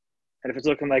 And if it's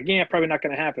looking like, probably not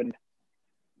going to happen,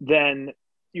 then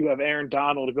you have Aaron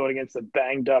Donald going against the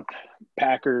banged-up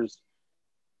Packers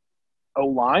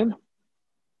O-line.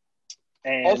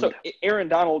 And also, Aaron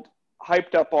Donald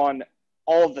hyped up on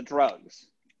all of the drugs.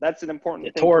 That's an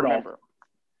important thing to remember.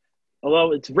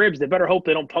 Although it's ribs, they better hope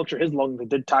they don't puncture his lung like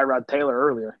they did Tyrod Taylor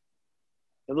earlier.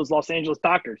 They're those Los Angeles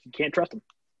doctors. You can't trust them.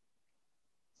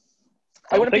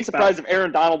 I wouldn't be surprised if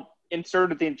Aaron Donald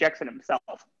inserted the injection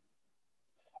himself.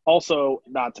 Also,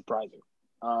 not surprising.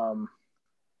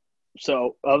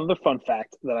 So, another fun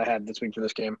fact that I had this week for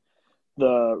this game,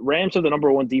 the Rams are the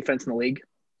number 1 defense in the league.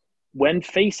 When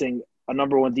facing a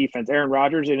number 1 defense, Aaron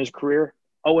Rodgers in his career,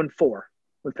 0-4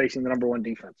 when facing the number 1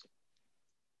 defense.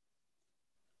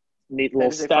 Neat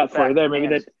little stat for you there. Maybe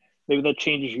that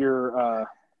changes your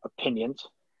opinions.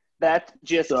 That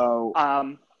just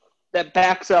that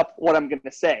backs up what I'm going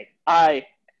to say. I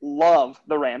love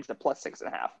the Rams at plus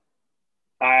 6.5.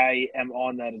 I am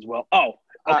on that as well. Oh,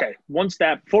 okay. One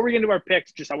stat before we get into our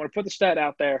picks. I want to put the stat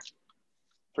out there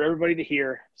for everybody to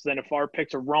hear. So then, if our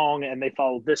picks are wrong and they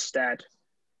follow this stat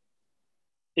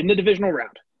in the divisional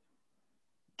round,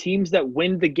 teams that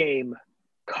win the game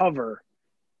cover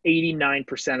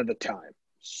 89% of the time.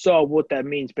 So what that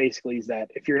means basically is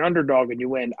that if you're an underdog and you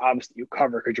win, obviously you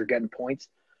cover because you're getting points.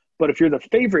 But if you're the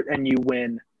favorite and you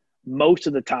win, most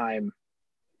of the time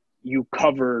you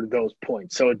cover those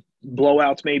points. So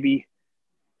blowouts maybe,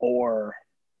 or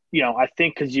I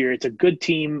think because it's a good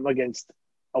team against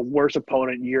a worse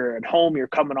opponent. You're at home. You're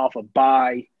coming off a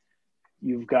bye.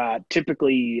 You've got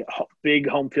typically big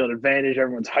home field advantage.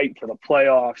 Everyone's hyped for the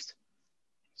playoffs.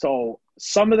 So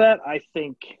some of that, I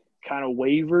think, kind of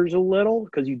wavers a little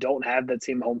because you don't have that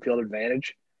same home field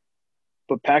advantage.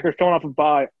 But Packers coming off a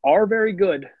bye are very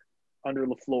good under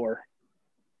LaFleur.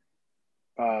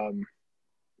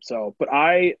 But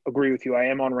I agree with you. I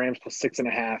am on Rams plus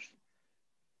 6.5.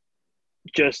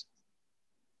 Just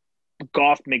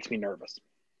Goff makes me nervous.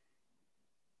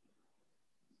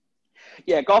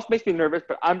 Yeah, Goff makes me nervous,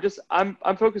 but I'm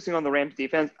focusing on the Rams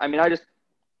defense. I mean,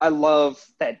 I love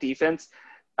that defense.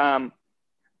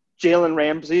 Jalen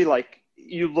Ramsey, like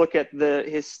you look at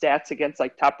his stats against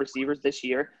like top receivers this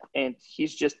year, and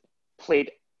he's just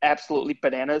played absolutely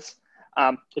bananas.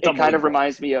 It kind of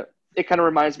reminds me of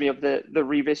the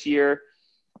Revis year,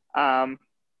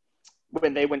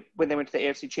 when they went to the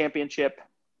AFC Championship,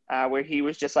 where he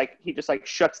just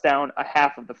shuts down a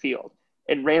half of the field.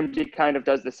 And Ramsey kind of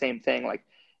does the same thing. Like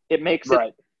it makes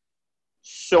it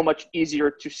so much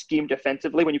easier to scheme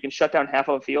defensively when you can shut down half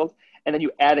of a field, and then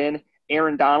you add in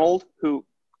Aaron Donald, who,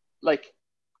 like,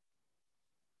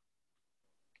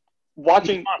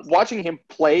 watching him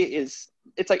play it's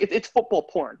football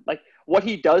porn. Like what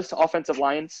he does to offensive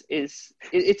lines it's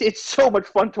so much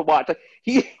fun to watch.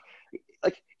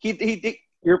 Like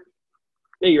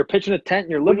you're pitching a tent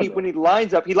and you're living when he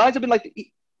lines up in like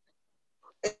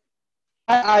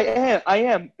I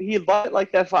am. He loves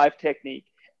like that 5 technique,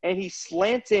 and he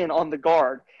slants in on the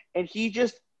guard, and he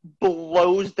just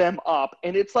blows them up,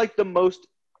 and it's like the most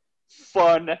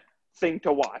fun thing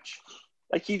to watch.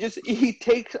 Like he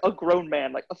takes a grown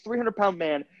man, like a 300-pound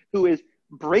man who is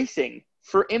bracing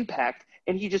for impact,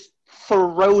 and he just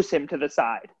throws him to the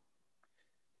side.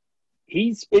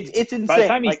 It's insane. By the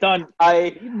time he's done,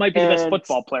 he might be the best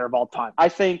football player of all time. I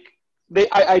think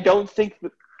I don't think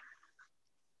that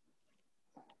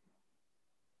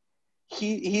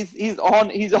he's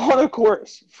on a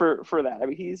course for that. I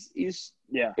mean, he's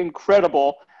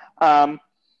incredible. And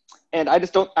I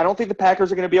don't think the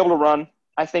Packers are going to be able to run.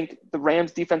 I think the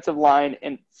Rams defensive line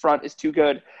and front is too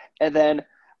good. And then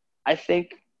I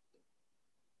think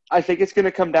it's going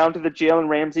to come down to the Jalen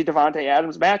Ramsey, Devontae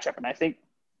Adams matchup. And I think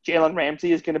Jalen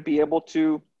Ramsey is going to be able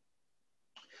to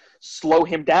slow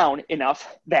him down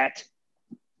enough that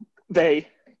they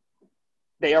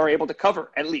are able to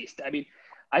cover at least. I mean,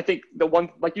 I think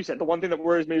like you said, the one thing that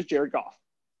worries me is Jared Goff.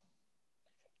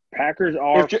 Packers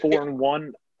are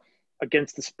 4-1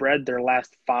 against the spread their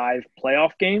last 5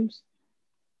 playoff games.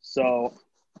 So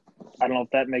I don't know if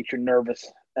that makes you nervous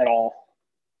at all.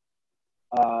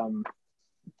 Do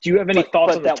you have any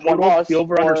thoughts on the total? The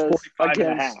over-under is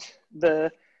 45.5.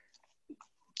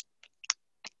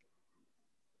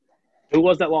 Who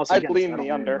was that loss against? I lean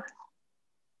the under.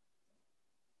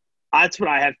 That's what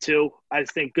I have too. I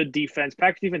think good defense.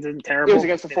 Packers defense isn't terrible. It was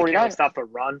against the 49ers. Stop the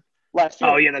run last year.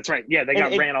 Oh, yeah, that's right. Yeah, they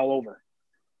got ran all over.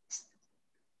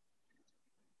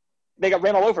 They got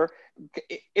ran all over.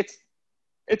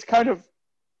 It's kind of,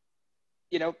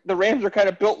 the Rams are kind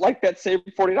of built like that same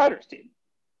 49ers team.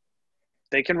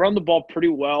 They can run the ball pretty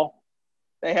well.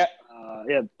 They have.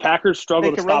 Packers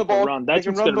struggle to stop the run. That's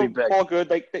what's going to be big. Ball good.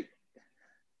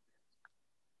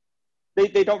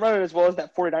 They don't run it as well as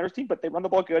that 49ers team, but they run the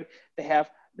ball good. They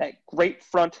have that great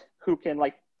front who can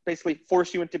basically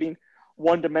force you into being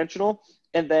one-dimensional.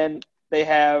 And then they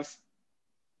have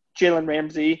Jalen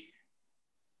Ramsey,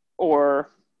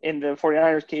 or in the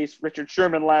 49ers case, Richard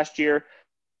Sherman last year,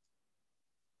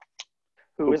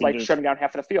 who is shutting down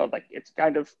half of the field. It's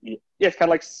kind of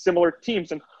like similar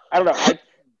teams. And I don't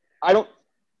know.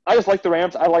 I just like the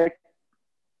Rams. I like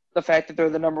the fact that they're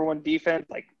the number 1 defense.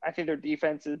 I think their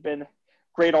defense has been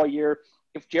great all year.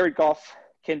 If Jared Goff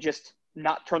can just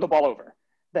not turn the ball over,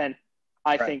 then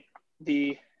I think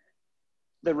the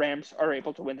Rams are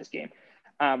able to win this game.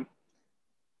 I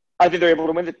think they're able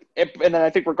to win it. And then I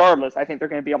think regardless, I think they're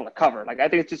going to be able to cover. I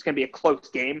think it's just going to be a close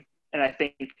game. And I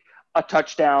think a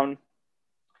touchdown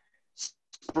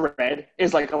spread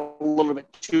is a little bit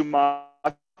too much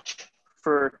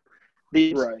for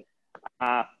these. Right.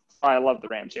 I love the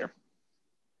Rams here.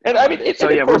 And I mean,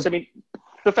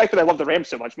 the fact that I love the Rams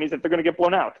so much means that they're going to get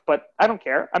blown out. But I don't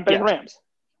care. I'm betting the Rams.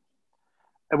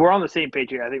 And we're on the same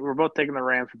page here. I think we're both taking the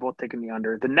Rams. We're both taking the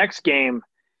under. The next game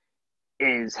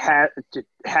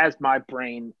has my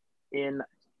brain in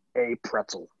a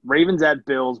pretzel. Ravens at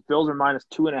Bills. Bills are minus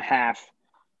 2.5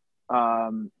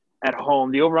 at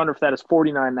home. The over-under for that is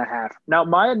 49.5. Now,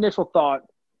 my initial thought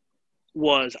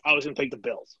was I was going to take the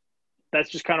Bills. That's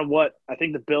just kind of what I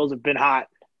think. The Bills have been hot.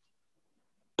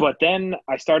 But then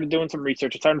I started doing some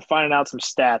research. I started finding out some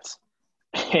stats.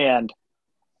 And,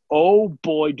 oh,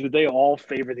 boy, do they all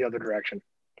favor the other direction.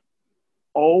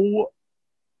 Oh,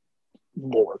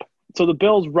 Lord. So the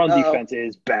Bills' run defense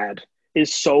is bad.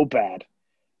 Is so bad.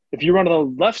 If you run to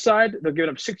the left side, they're giving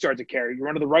up 6 yards a carry. You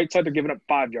run to the right side, they're giving up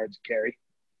 5 yards a carry.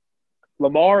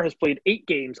 Lamar has played 8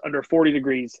 games under 40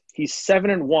 degrees. He's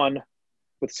 7-1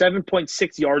 with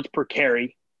 7.6 yards per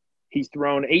carry. He's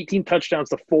thrown 18 touchdowns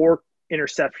to 4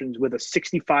 interceptions with a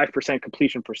 65%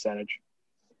 completion percentage.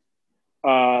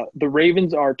 The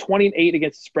Ravens are 20-8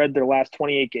 against the spread their last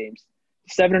 28 games.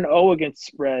 7-0 against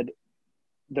the spread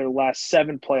their last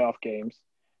 7 playoff games.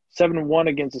 7-1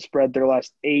 against the spread their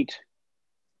last 8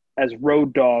 as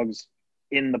road dogs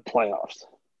in the playoffs.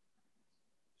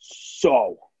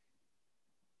 So,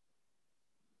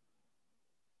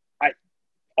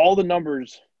 all the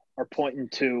numbers are pointing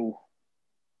to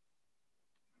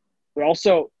 – but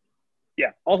also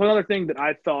another thing that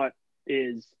I thought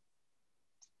is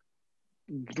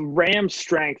the Rams'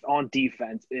 strength on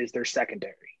defense is their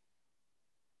secondary.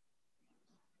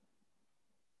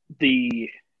 The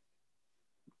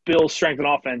Bills' strength on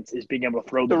offense is being able to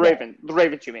throw the ball. The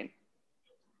Ravens, you mean?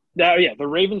 The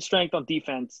Ravens' strength on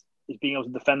defense is being able to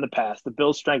defend the pass. The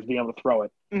Bills' strength is being able to throw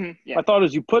it. Mm-hmm, yeah. My thought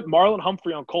is you put Marlon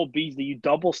Humphrey on Cole Beasley, you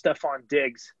double Stephon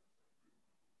Diggs.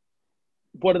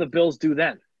 What do the Bills do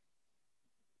then?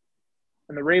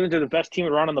 And the Ravens are the best team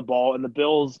at running the ball, and the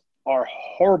Bills are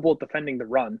horrible at defending the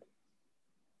run.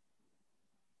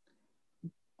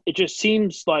 It just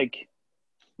seems like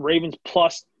Ravens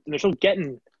plus, and they're still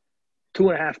getting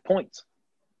 2.5 points.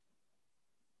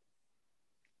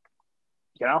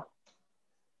 You know?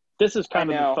 This is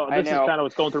kind of the thought. This is kind of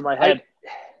what's going through my head.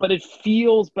 But it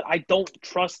feels, but I don't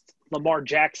trust Lamar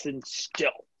Jackson still.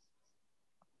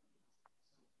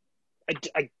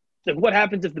 What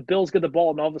happens if the Bills get the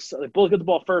ball and all of a sudden the Bills get the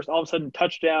ball first, all of a sudden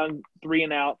touchdown, 3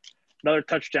 and out, another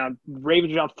touchdown.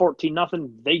 Ravens are down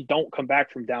 14-0. They don't come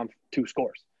back from down 2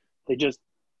 scores. They just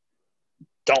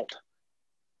don't.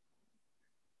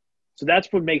 So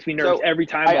that's what makes me nervous every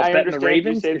time I was betting the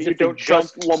Ravens. You don't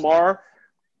trust Lamar.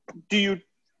 Do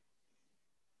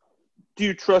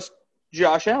you trust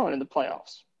Josh Allen in the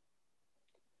playoffs?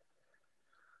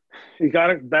 He got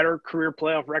a better career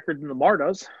playoff record than Lamar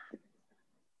does.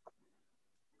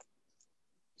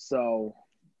 So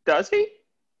does he?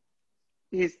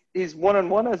 He's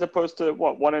 1-1 as opposed to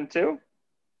what, 1-2?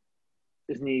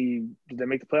 Isn't he? Did they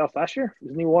make the playoffs last year?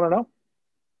 Isn't he 1-0?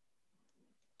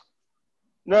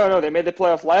 No, they made the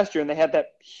playoffs last year and they had that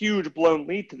huge blown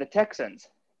lead to the Texans.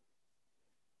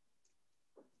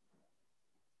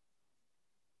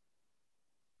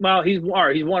 Well, he's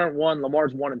 1-1.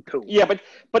 Lamar's 1-2. Yeah,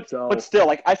 but still,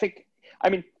 like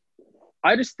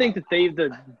I just think that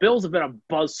the Bills have been a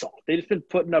buzzsaw. They've just been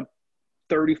putting up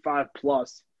 35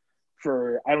 plus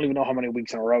for I don't even know how many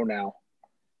weeks in a row now.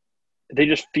 They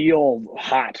just feel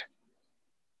hot.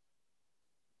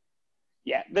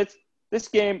 Yeah, this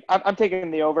game. I'm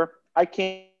taking the over. I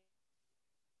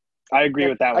agree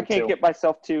with that one too. I can't get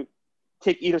myself to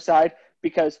take either side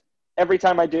because every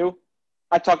time I do,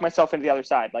 I talk myself into the other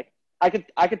side. Like I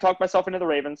could talk myself into the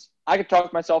Ravens. I could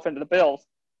talk myself into the Bills.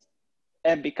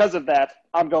 And because of that,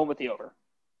 I'm going with the over.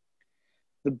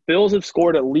 The Bills have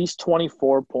scored at least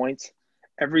 24 points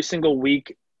every single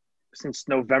week since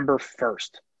November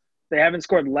 1st. They haven't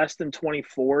scored less than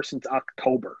 24 since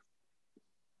October.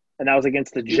 And that was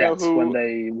against the Jets when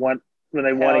they won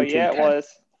 18-10. Yeah, it was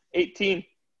 18.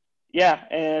 Yeah,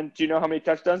 and do you know how many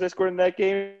touchdowns they scored in that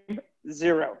game?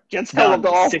 0. Jets held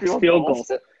all 6 field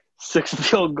goals. 6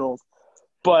 field goals.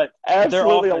 But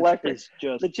absolutely electric. Is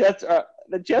just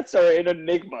the Jets are an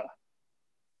enigma.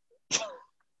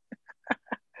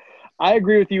 I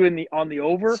agree with you on the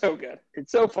over. So good.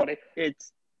 It's so funny.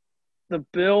 It's the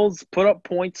Bills put up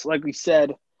points, like we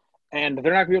said, and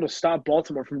they're not going to be able to stop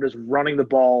Baltimore from just running the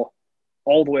ball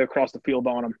all the way across the field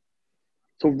on them.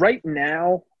 So right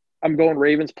now, I'm going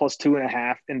Ravens plus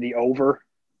 2.5 in the over.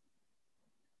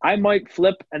 I might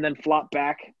flip and then flop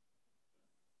back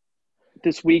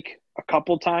this week a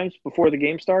couple times before the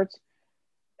game starts.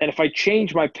 And if I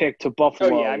change my pick to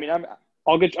Buffalo,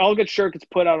 I'll get Shurkits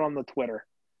put out on the Twitter.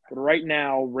 But right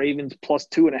now, Ravens plus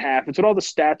 2.5. It's what all the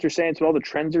stats are saying. It's what all the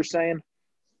trends are saying.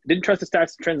 I didn't trust the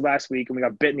stats and trends last week, and we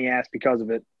got bit in the ass because of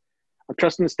it. I'm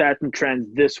trusting the stats and trends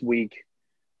this week.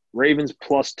 Ravens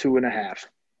plus 2.5.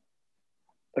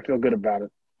 I feel good about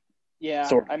it. Yeah,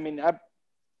 Sort of. I mean,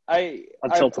 I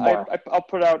Until tomorrow. I'll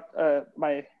put out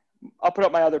my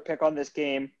other pick on this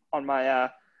game on my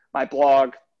my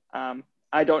blog.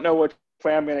 I don't know which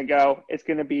way I'm going to go. It's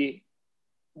going to be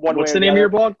one What's way or the the name of other, your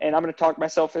blog? and I'm going to talk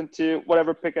myself into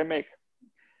whatever pick I make.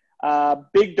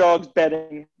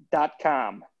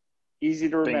 BigDogsBetting.com. Easy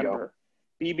to remember.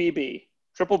 Bingo. BBB.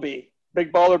 Triple B.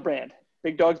 Big Baller Brand.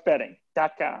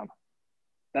 BigDogsBetting.com.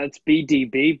 That's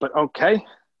BDB, but okay.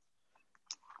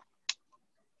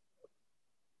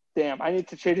 Damn, I need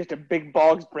to change it to Big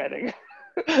Bogs Breading.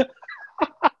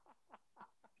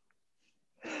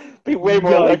 Be way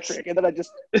more electric, and then I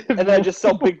just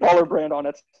sell Big Baller Brand on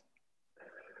it.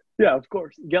 Yeah, of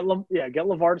course. Get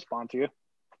LeVar to sponsor you.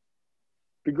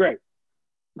 Be great.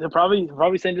 They'll probably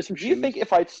send you some shoes. Do you think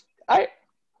if I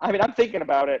mean, I'm thinking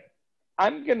about it.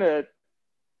 I'm gonna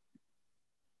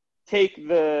take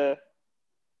the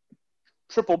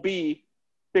Triple B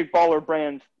Big Baller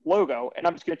Brand logo, and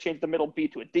I'm just gonna change the middle B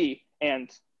to a D, and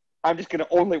I'm just gonna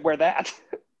only wear that.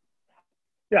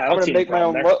 Yeah, I'm gonna make my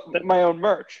own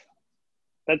merch.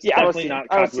 That's definitely not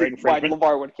copyright infringement.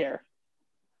 Why LeVar would care.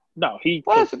 No,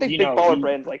 Well, that's what these Big Baller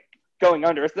Brands like going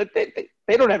under. Is that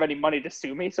they don't have any money to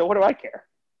sue me, so what do I care?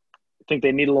 I think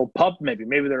they need a little pub. Maybe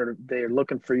they're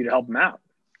looking for you to help them out.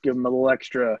 Give them a little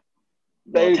extra.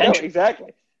 There you go.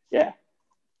 Exactly. Yeah.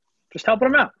 Just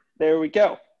helping them out. There we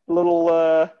go. Little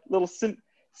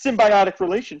symbiotic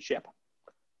relationship.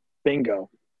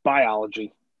 Bingo.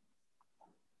 Biology.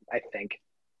 I think.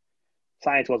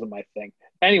 Science wasn't my thing.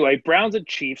 Anyway, Browns and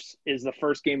Chiefs is the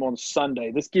first game on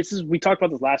Sunday. We talked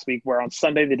about this last week, where on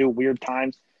Sunday they do weird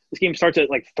times. This game starts at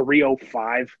like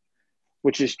 3:05,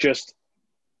 which is just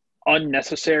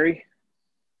unnecessary.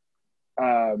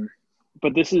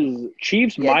 But this is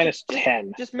Chiefs minus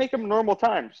 10. Just make them normal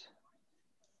times.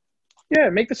 Yeah,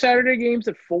 make the Saturday games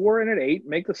at 4 and at 8.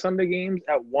 Make the Sunday games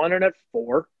at 1 and at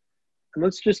 4. And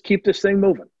let's just keep this thing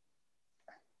moving.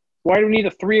 Why do we need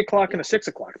a 3 o'clock and a 6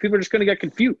 o'clock? People are just going to get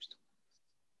confused.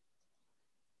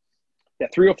 Yeah,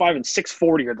 3:05 and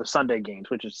 6:40 are the Sunday games,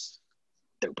 which is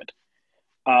stupid.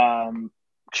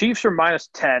 Chiefs are minus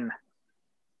 10.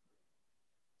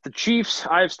 The Chiefs,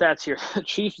 I have stats here. The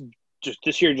Chiefs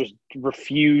this year just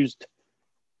refused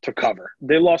to cover.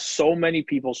 They lost so many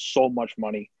people so much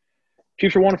money.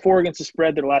 Chiefs are 1-4 against the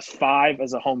spread. Their last 5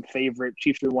 as a home favorite.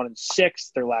 Chiefs are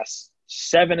 1-6. Their last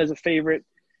 7 as a favorite.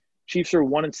 Chiefs are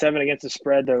 1-7 against the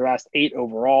spread. Their last 8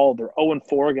 overall. They're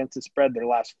 0-4 against the spread. Their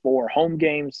last 4 home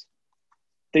games.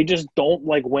 They just don't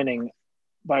like winning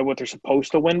by what they're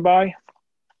supposed to win by.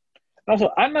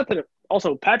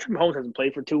 Also, Patrick Mahomes hasn't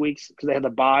played for 2 weeks because they had the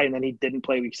bye, and then he didn't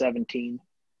play week 17.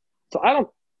 So are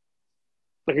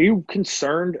you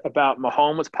concerned about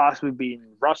Mahomes possibly being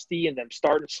rusty and them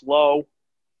starting slow?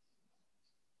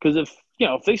 Because if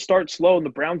they start slow and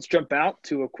the Browns jump out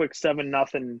to a quick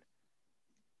 7-0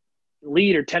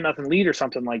 lead or 10-0 lead or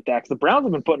something like that, because the Browns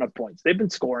have been putting up points. They've been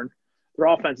scoring. Their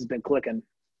offense has been clicking.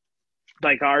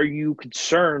 Like, are you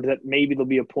concerned that maybe there'll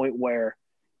be a point where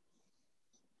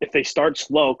if they start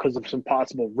slow because of some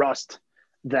possible rust,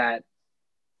 that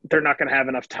they're not going to have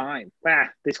enough time?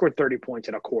 They scored 30 points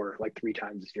in a quarter like 3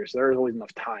 times this year, so there's always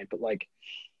enough time. But,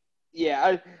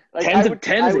 yeah,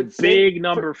 10 is a big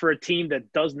number for a team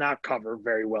that does not cover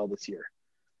very well this year.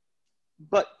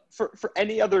 But for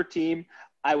any other team,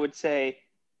 I would say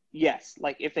yes.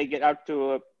 Like, if they get out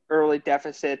to an early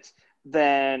deficit,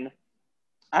 then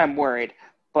I'm worried.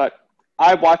 But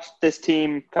I watched this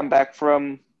team come back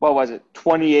from,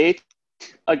 28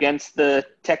 against the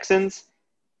Texans.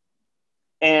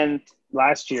 And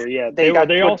last year, yeah. They were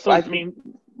down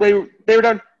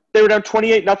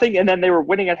 28-0, and then they were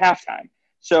winning at halftime.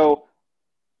 So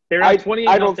they were down 28-0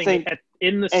 I don't think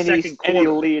in the second quarter. Any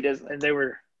lead is, and they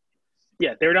were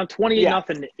down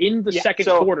 28-0 in the second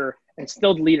quarter and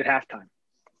still lead at halftime.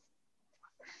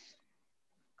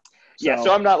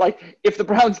 So I'm not like, if the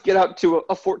Browns get out to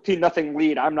a 14-0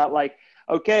 lead, I'm not like,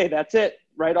 okay, that's it,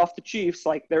 right off the Chiefs,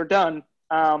 like they're done.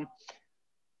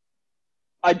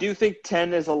 I do think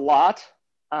 10 is a lot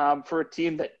for a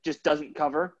team that just doesn't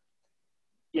cover.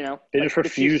 They just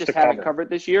refuse to haven't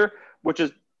covered this year, which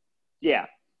is,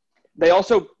 They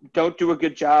also don't do a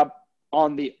good job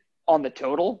on the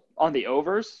total, on the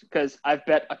overs, because I've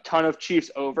bet a ton of Chiefs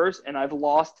overs and I've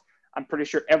lost, I'm pretty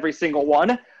sure, every single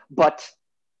one. But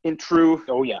in true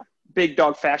big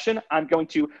dog fashion, I'm going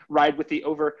to ride with the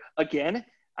over again.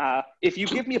 If you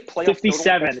give me a playoff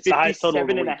 57, total, it's the highest total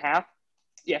 57.5.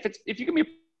 Yeah, if you give me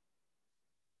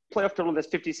a playoff total that's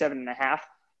 57.5,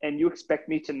 and you expect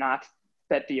me to not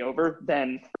bet the over,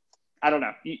 then I don't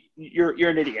know. You're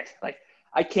an idiot. Like,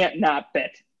 I can't not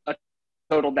bet a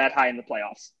totaled that high in the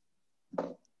playoffs.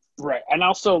 Right. And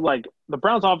also, like, the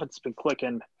Browns' offense has been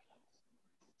clicking.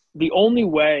 The only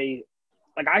way,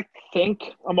 like, I think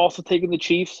I'm also taking the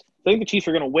Chiefs. I think the Chiefs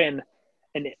are going to win.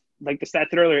 And, like the stat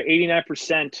said earlier,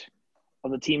 89%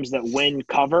 of the teams that win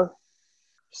cover.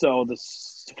 So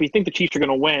if we think the Chiefs are going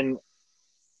to win,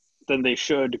 then they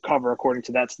should cover according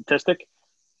to that statistic.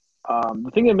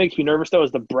 The thing that makes me nervous, though,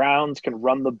 is the Browns can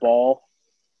run the ball.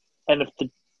 And if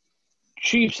the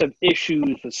Chiefs have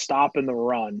issues with stopping the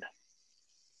run,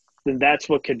 then that's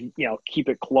what could, keep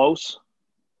it close.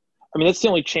 I mean, that's the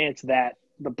only chance that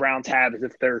the Browns have is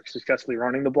if they're successfully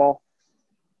running the ball.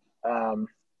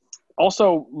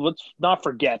 Also, let's not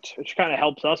forget, which kind of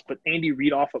helps us, but Andy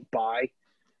Reid off a bye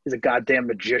is a goddamn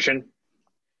magician.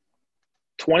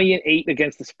 20-8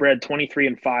 against the spread,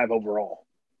 23-5 overall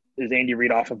is Andy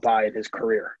Reid off a bye in his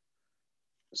career.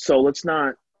 So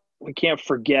we can't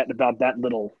forget about that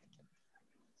little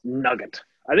nugget.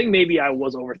 I think maybe I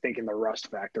was overthinking the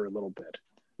rust factor a little bit.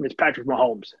 I mean, it's Patrick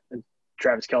Mahomes and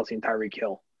Travis Kelce and Tyreek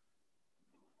Hill.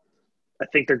 I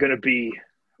think they're going to be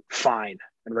fine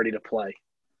and ready to play.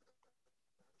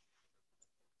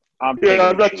 I'm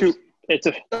not too. It's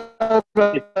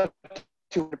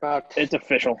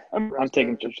official. I'm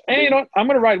taking Chiefs. And you know what? I'm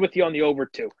going to ride with you on the over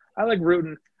too. I like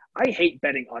rooting. I hate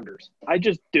betting unders. I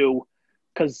just do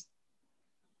because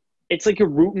it's like you're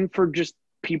rooting for just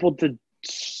people to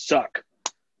suck.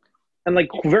 And like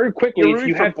very quickly, if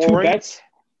you have two bets,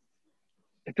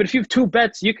 but if you have two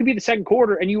bets, you could be the second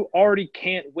quarter and you already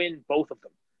can't win both of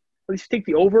them. At least you take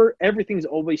the over, everything's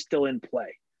always still in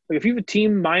play. Like if you have a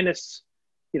team minus,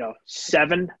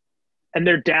 7 and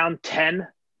they're down 10,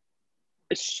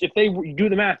 if they do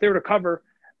the math, they were to cover,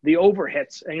 the over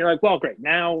hits. And you're like, well, great.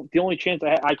 Now the only chance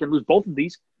I can lose both of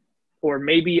these, or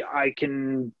maybe I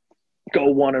can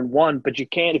go 1-1, but you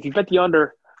can't. If you bet the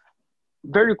under,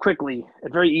 very quickly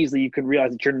and very easily, you can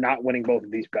realize that you're not winning both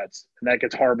of these bets. And that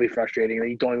gets horribly frustrating, and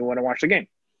you don't even want to watch the game.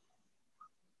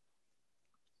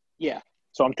 Yeah.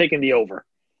 So I'm taking the over.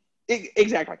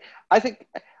 Exactly. I think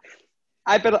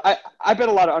I bet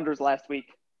a lot of unders last week,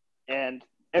 and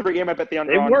every game I bet the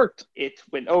under on, worked. It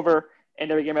went over,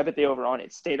 and every game I bet the over on,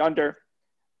 it stayed under.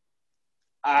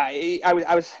 I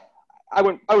was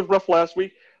rough last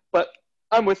week, but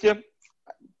I'm with you.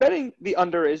 Betting the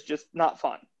under is just not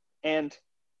fun. And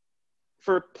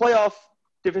for playoff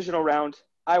divisional round,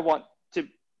 I want to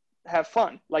have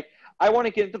fun. Like, I want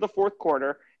to get into the fourth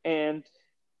quarter, and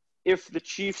if the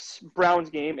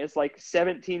Chiefs-Browns game is like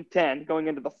 17-10 going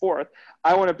into the fourth,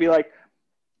 I want to be like,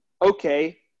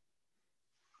 okay,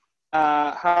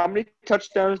 how many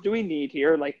touchdowns do we need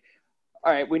here? Like,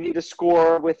 all right, we need to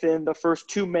score within the first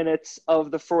 2 minutes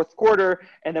of the fourth quarter,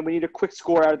 and then we need a quick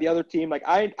score out of the other team. Like,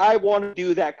 I want to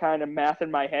do that kind of math in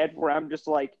my head where I'm just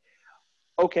like,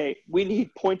 okay, we need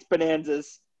points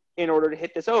bonanzas in order to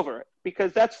hit this over,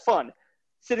 because that's fun.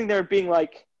 Sitting there being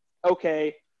like,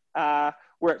 okay,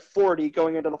 we're at 40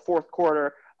 going into the fourth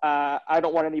quarter. I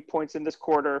don't want any points in this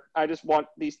quarter. I just want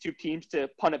these two teams to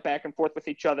punt it back and forth with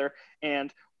each other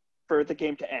and for the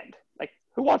game to end. Like,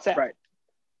 who wants that? Right.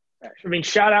 I mean,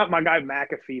 shout out my guy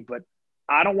McAfee, but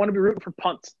I don't want to be rooting for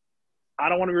punts. I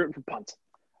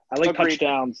like Agreed.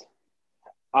 Touchdowns.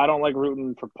 I don't like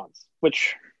rooting for punts,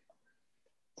 which –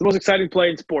 the most exciting play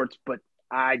in sports, but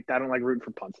I don't like rooting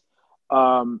for punts.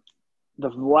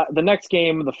 The next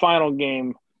game, the final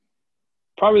game,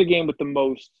 probably the game with the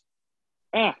most,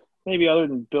 maybe other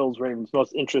than Bills Ravens,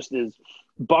 most interest is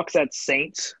Bucks at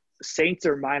Saints. Saints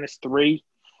are -3.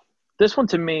 This one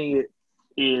to me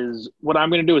is what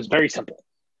I'm going to do is very simple.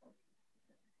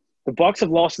 The Bucks have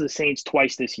lost to the Saints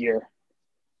twice this year.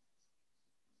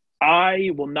 I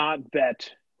will not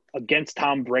bet against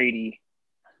Tom Brady.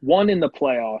 1 in the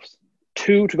playoffs,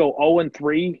 2 to go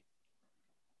 0-3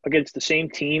 against the same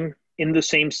team in the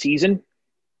same season.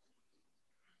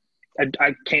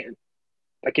 I can't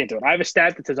do it. I have a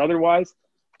stat that says otherwise.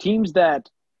 Teams that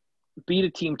beat a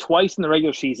team twice in the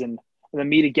regular season and then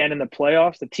meet again in the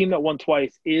playoffs, the team that won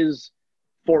twice is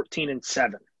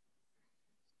 14-7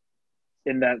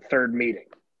 in that third meeting.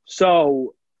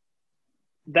 So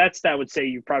that stat would say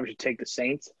you probably should take the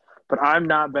Saints. But I'm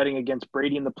not betting against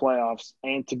Brady in the playoffs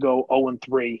and to go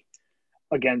 0-3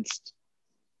 against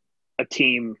a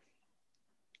team,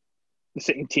 the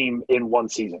same team in one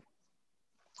season.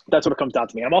 That's what it comes down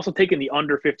to me. I'm also taking the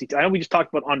under 52. I know we just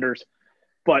talked about unders,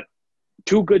 but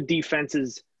two good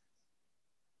defenses,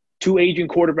 two aging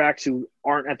quarterbacks who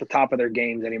aren't at the top of their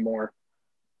games anymore.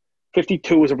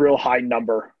 52 is a real high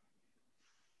number.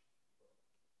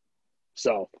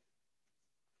 So –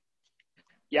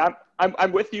 yeah,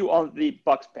 I'm with you on the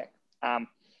Bucks pick.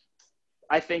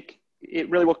 I think it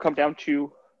really will come down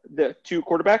to the two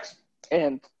quarterbacks.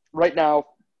 And right now,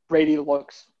 Brady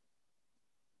looks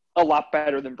a lot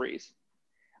better than Breeze.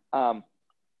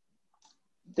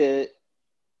 The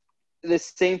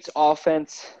Saints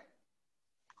offense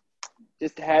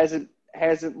just hasn't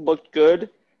looked good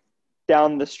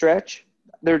down the stretch.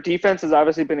 Their defense has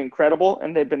obviously been incredible,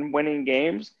 and they've been winning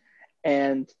games.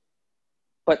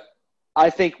 But I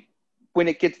think when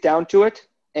it gets down to it,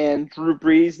 and Drew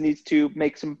Brees needs to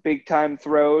make some big-time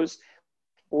throws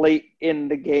late in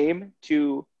the game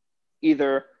to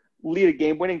either lead a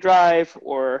game-winning drive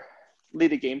or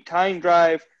lead a game-tying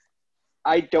drive,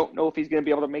 I don't know if he's going to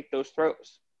be able to make those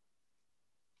throws.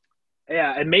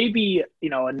 Yeah, and maybe,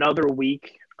 another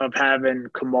week of having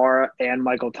Kamara and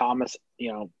Michael Thomas,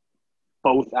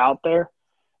 both out there,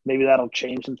 maybe that'll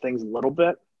change some things a little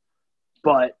bit.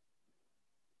 But,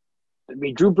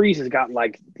 Drew Brees has got,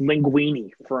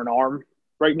 linguini for an arm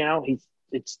right now. He's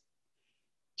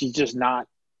just not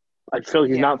 – I feel like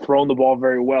he's not throwing the ball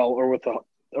very well or with a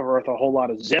whole lot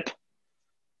of zip.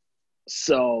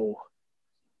 So,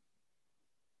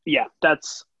 yeah,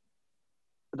 that's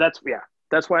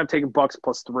why I'm taking Bucks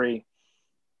 +3.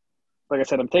 Like I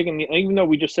said, I'm taking even though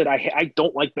we just said I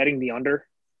don't like betting the under,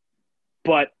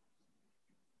 but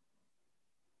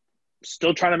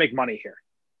still trying to make money here.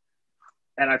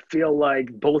 And I feel like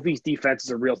both these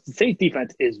defenses are real. The Saints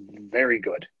defense is very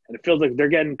good. And it feels like they're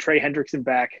getting Trey Hendrickson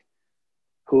back,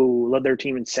 who led their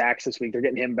team in sacks this week. They're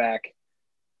getting him back,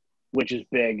 which is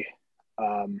big.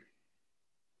 I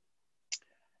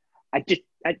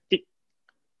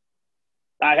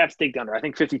have to take the under. I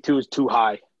think 52 is too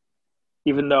high,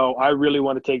 even though I really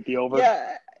want to take the over.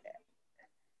 Yeah.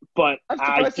 But I'm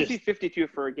surprised to see 52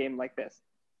 for a game like this.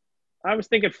 I thought it was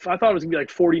going to be like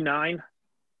 49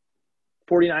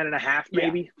 and a half,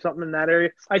 maybe, something in that area.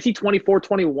 I see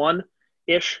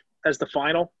 24-21-ish as the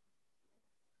final.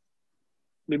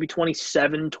 Maybe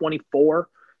 27-24,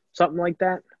 something like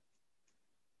that,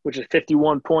 which is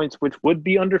 51 points, which would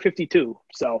be under 52.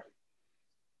 So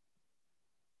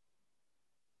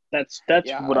that's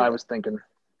what I was thinking.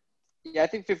 Yeah, I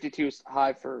think 52 is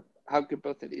high for how good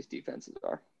both of these defenses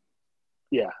are.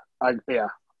 Yeah, I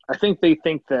think they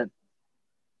think that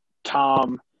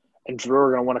Tom and Drew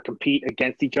are going to want to compete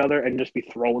against each other and just be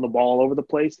throwing the ball all over the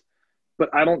place. But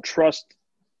I don't trust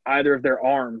either of their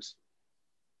arms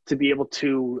to be able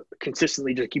to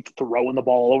consistently just keep throwing the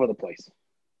ball all over the place.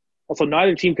 Also,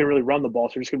 neither team can really run the ball,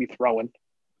 so they're just going to be throwing.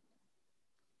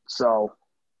 So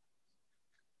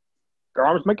their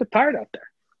arms might get tired out there.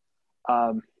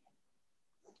 All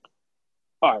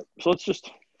right, so let's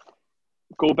just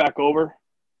go back over.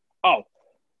 Oh,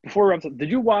 before we wrap up, did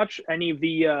you watch any of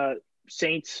the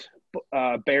Saints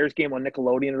Bears game on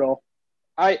Nickelodeon at all?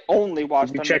 I only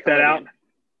watched. Did you check that out?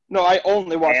 No, I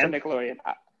only watched on Nickelodeon.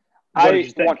 What did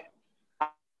you think?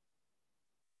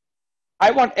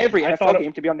 I want every NFL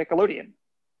game to be on Nickelodeon.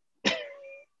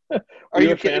 Are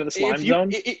you a fan of the Slime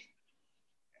Zone?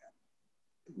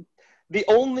 The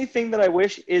only thing that I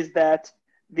wish is that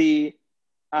the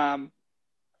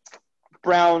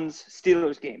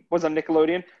Browns-Steelers game was on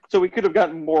Nickelodeon, so we could have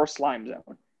gotten more Slime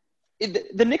Zone.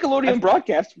 The Nickelodeon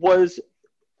broadcast was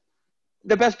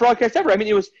the best broadcast ever. I mean,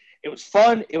 it was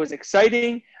fun. It was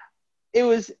exciting. It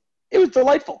was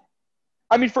delightful.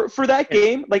 I mean, for that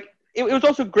game, it was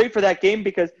also great for that game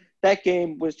because that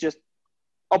game was just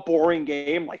a boring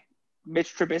game. Like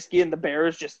Mitch Trubisky and the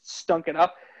Bears just stunk it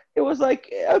up. It was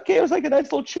it was like a nice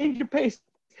little change of pace.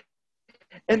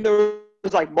 And there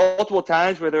was multiple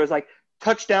times where there was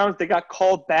touchdowns that got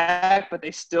called back, but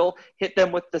they still hit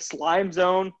them with the Slime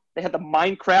Zone. They had the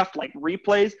Minecraft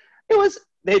replays.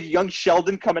 They had young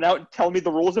Sheldon coming out and telling me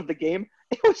the rules of the game.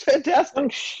 It was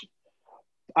fantastic.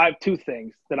 I have two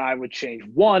things that I would change.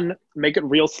 One, make it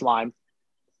real slime,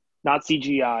 not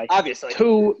CGI. Obviously.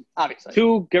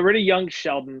 Two, get rid of young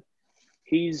Sheldon.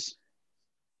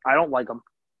 I don't like him.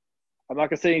 I'm not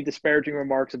gonna say any disparaging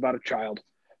remarks about a child,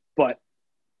 but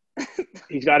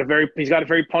he's got a very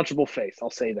punchable face. I'll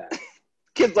say that.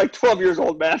 Kid's 12 years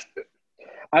old, man.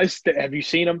 Have you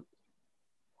seen him?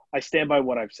 I stand by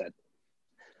what I've said.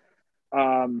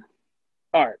 All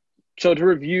right. So to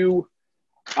review,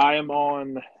 I am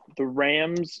on the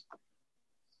Rams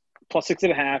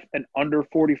 +6.5 and under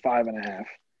 45.5.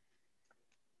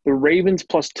 The Ravens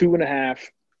 +2.5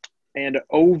 and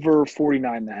over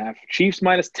 49.5. Chiefs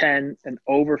 -10 and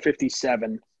over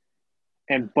 57.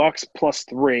 And Bucks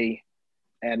 +3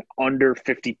 and under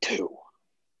 52.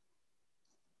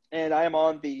 And I am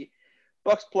on the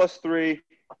Bucks +3,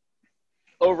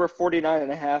 over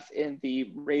 49.5 in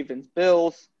the Ravens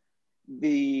Bills,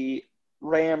 the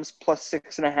Rams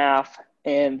 +6.5,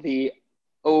 and the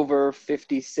over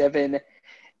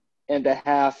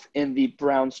 57.5 in the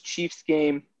Browns-Chiefs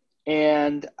game.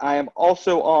 And I am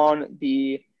also on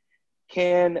the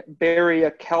Canberra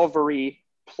Calvary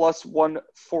plus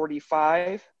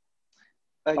 145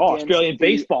 against Australian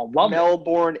baseball. Love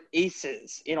Melbourne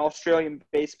Aces in Australian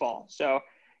baseball. So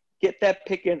get that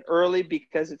pick in early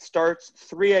because it starts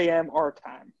 3 a.m. our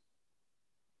time.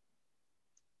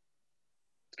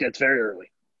 It's very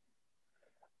early.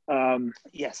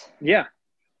 Yes. Yeah.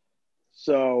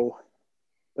 So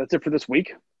that's it for this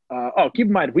week. Keep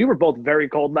in mind, we were both very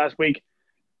cold last week.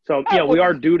 So, we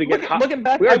are due to get hot. Looking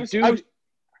back,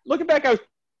 I was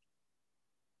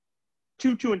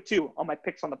 2-2-2 on my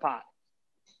picks on the pot.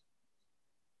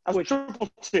 I was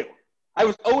 2-2. I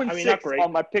was 0-6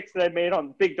 on my picks that I made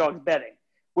on Big Dogs Betting,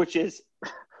 which is,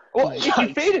 if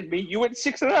you faded me, you went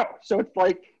 6-0. So it's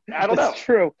like, I don't know. That's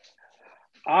true.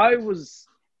 I was,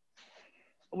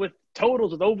 with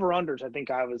totals with over-unders, I think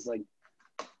I was like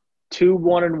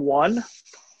 2-1-1.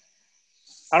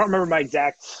 I don't remember my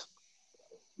exact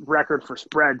record for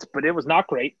spreads, but it was not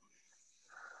great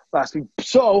last week.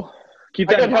 So keep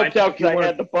that in mind. I got helped out because I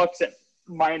had the Bucks at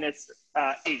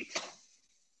 -8.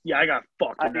 Yeah, I got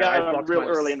fucked. I got them real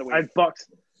early in the week. I had Bucks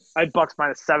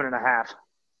 -7.5.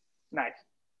 Nice.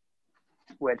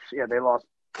 Which they lost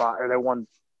 5, or they won,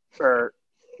 or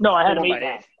no, I had them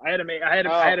 8.5. I had them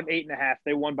 8.5.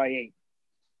 They won by 8.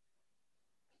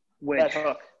 Which that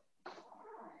hook.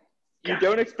 You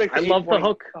don't expect. I love the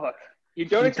hook. You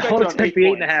don't expect the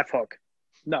 8.5 hook.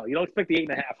 No, you don't expect the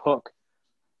 8.5 hook.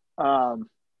 All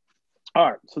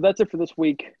right, so that's it for this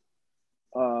week.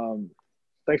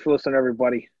 Thanks for listening,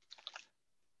 everybody.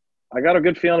 I got a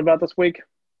good feeling about this week.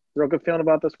 Real good feeling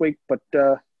about this week, but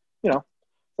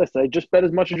let's say just bet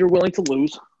as much as you're willing to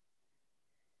lose.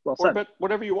 Well said. Or bet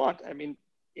whatever you want. I mean,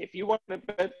 if you want to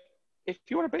bet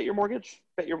your mortgage,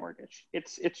 bet your mortgage.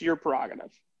 It's your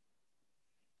prerogative.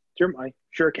 It's your money,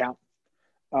 it's your account.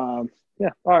 All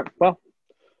right. Well,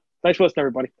 thanks for listening,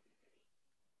 everybody.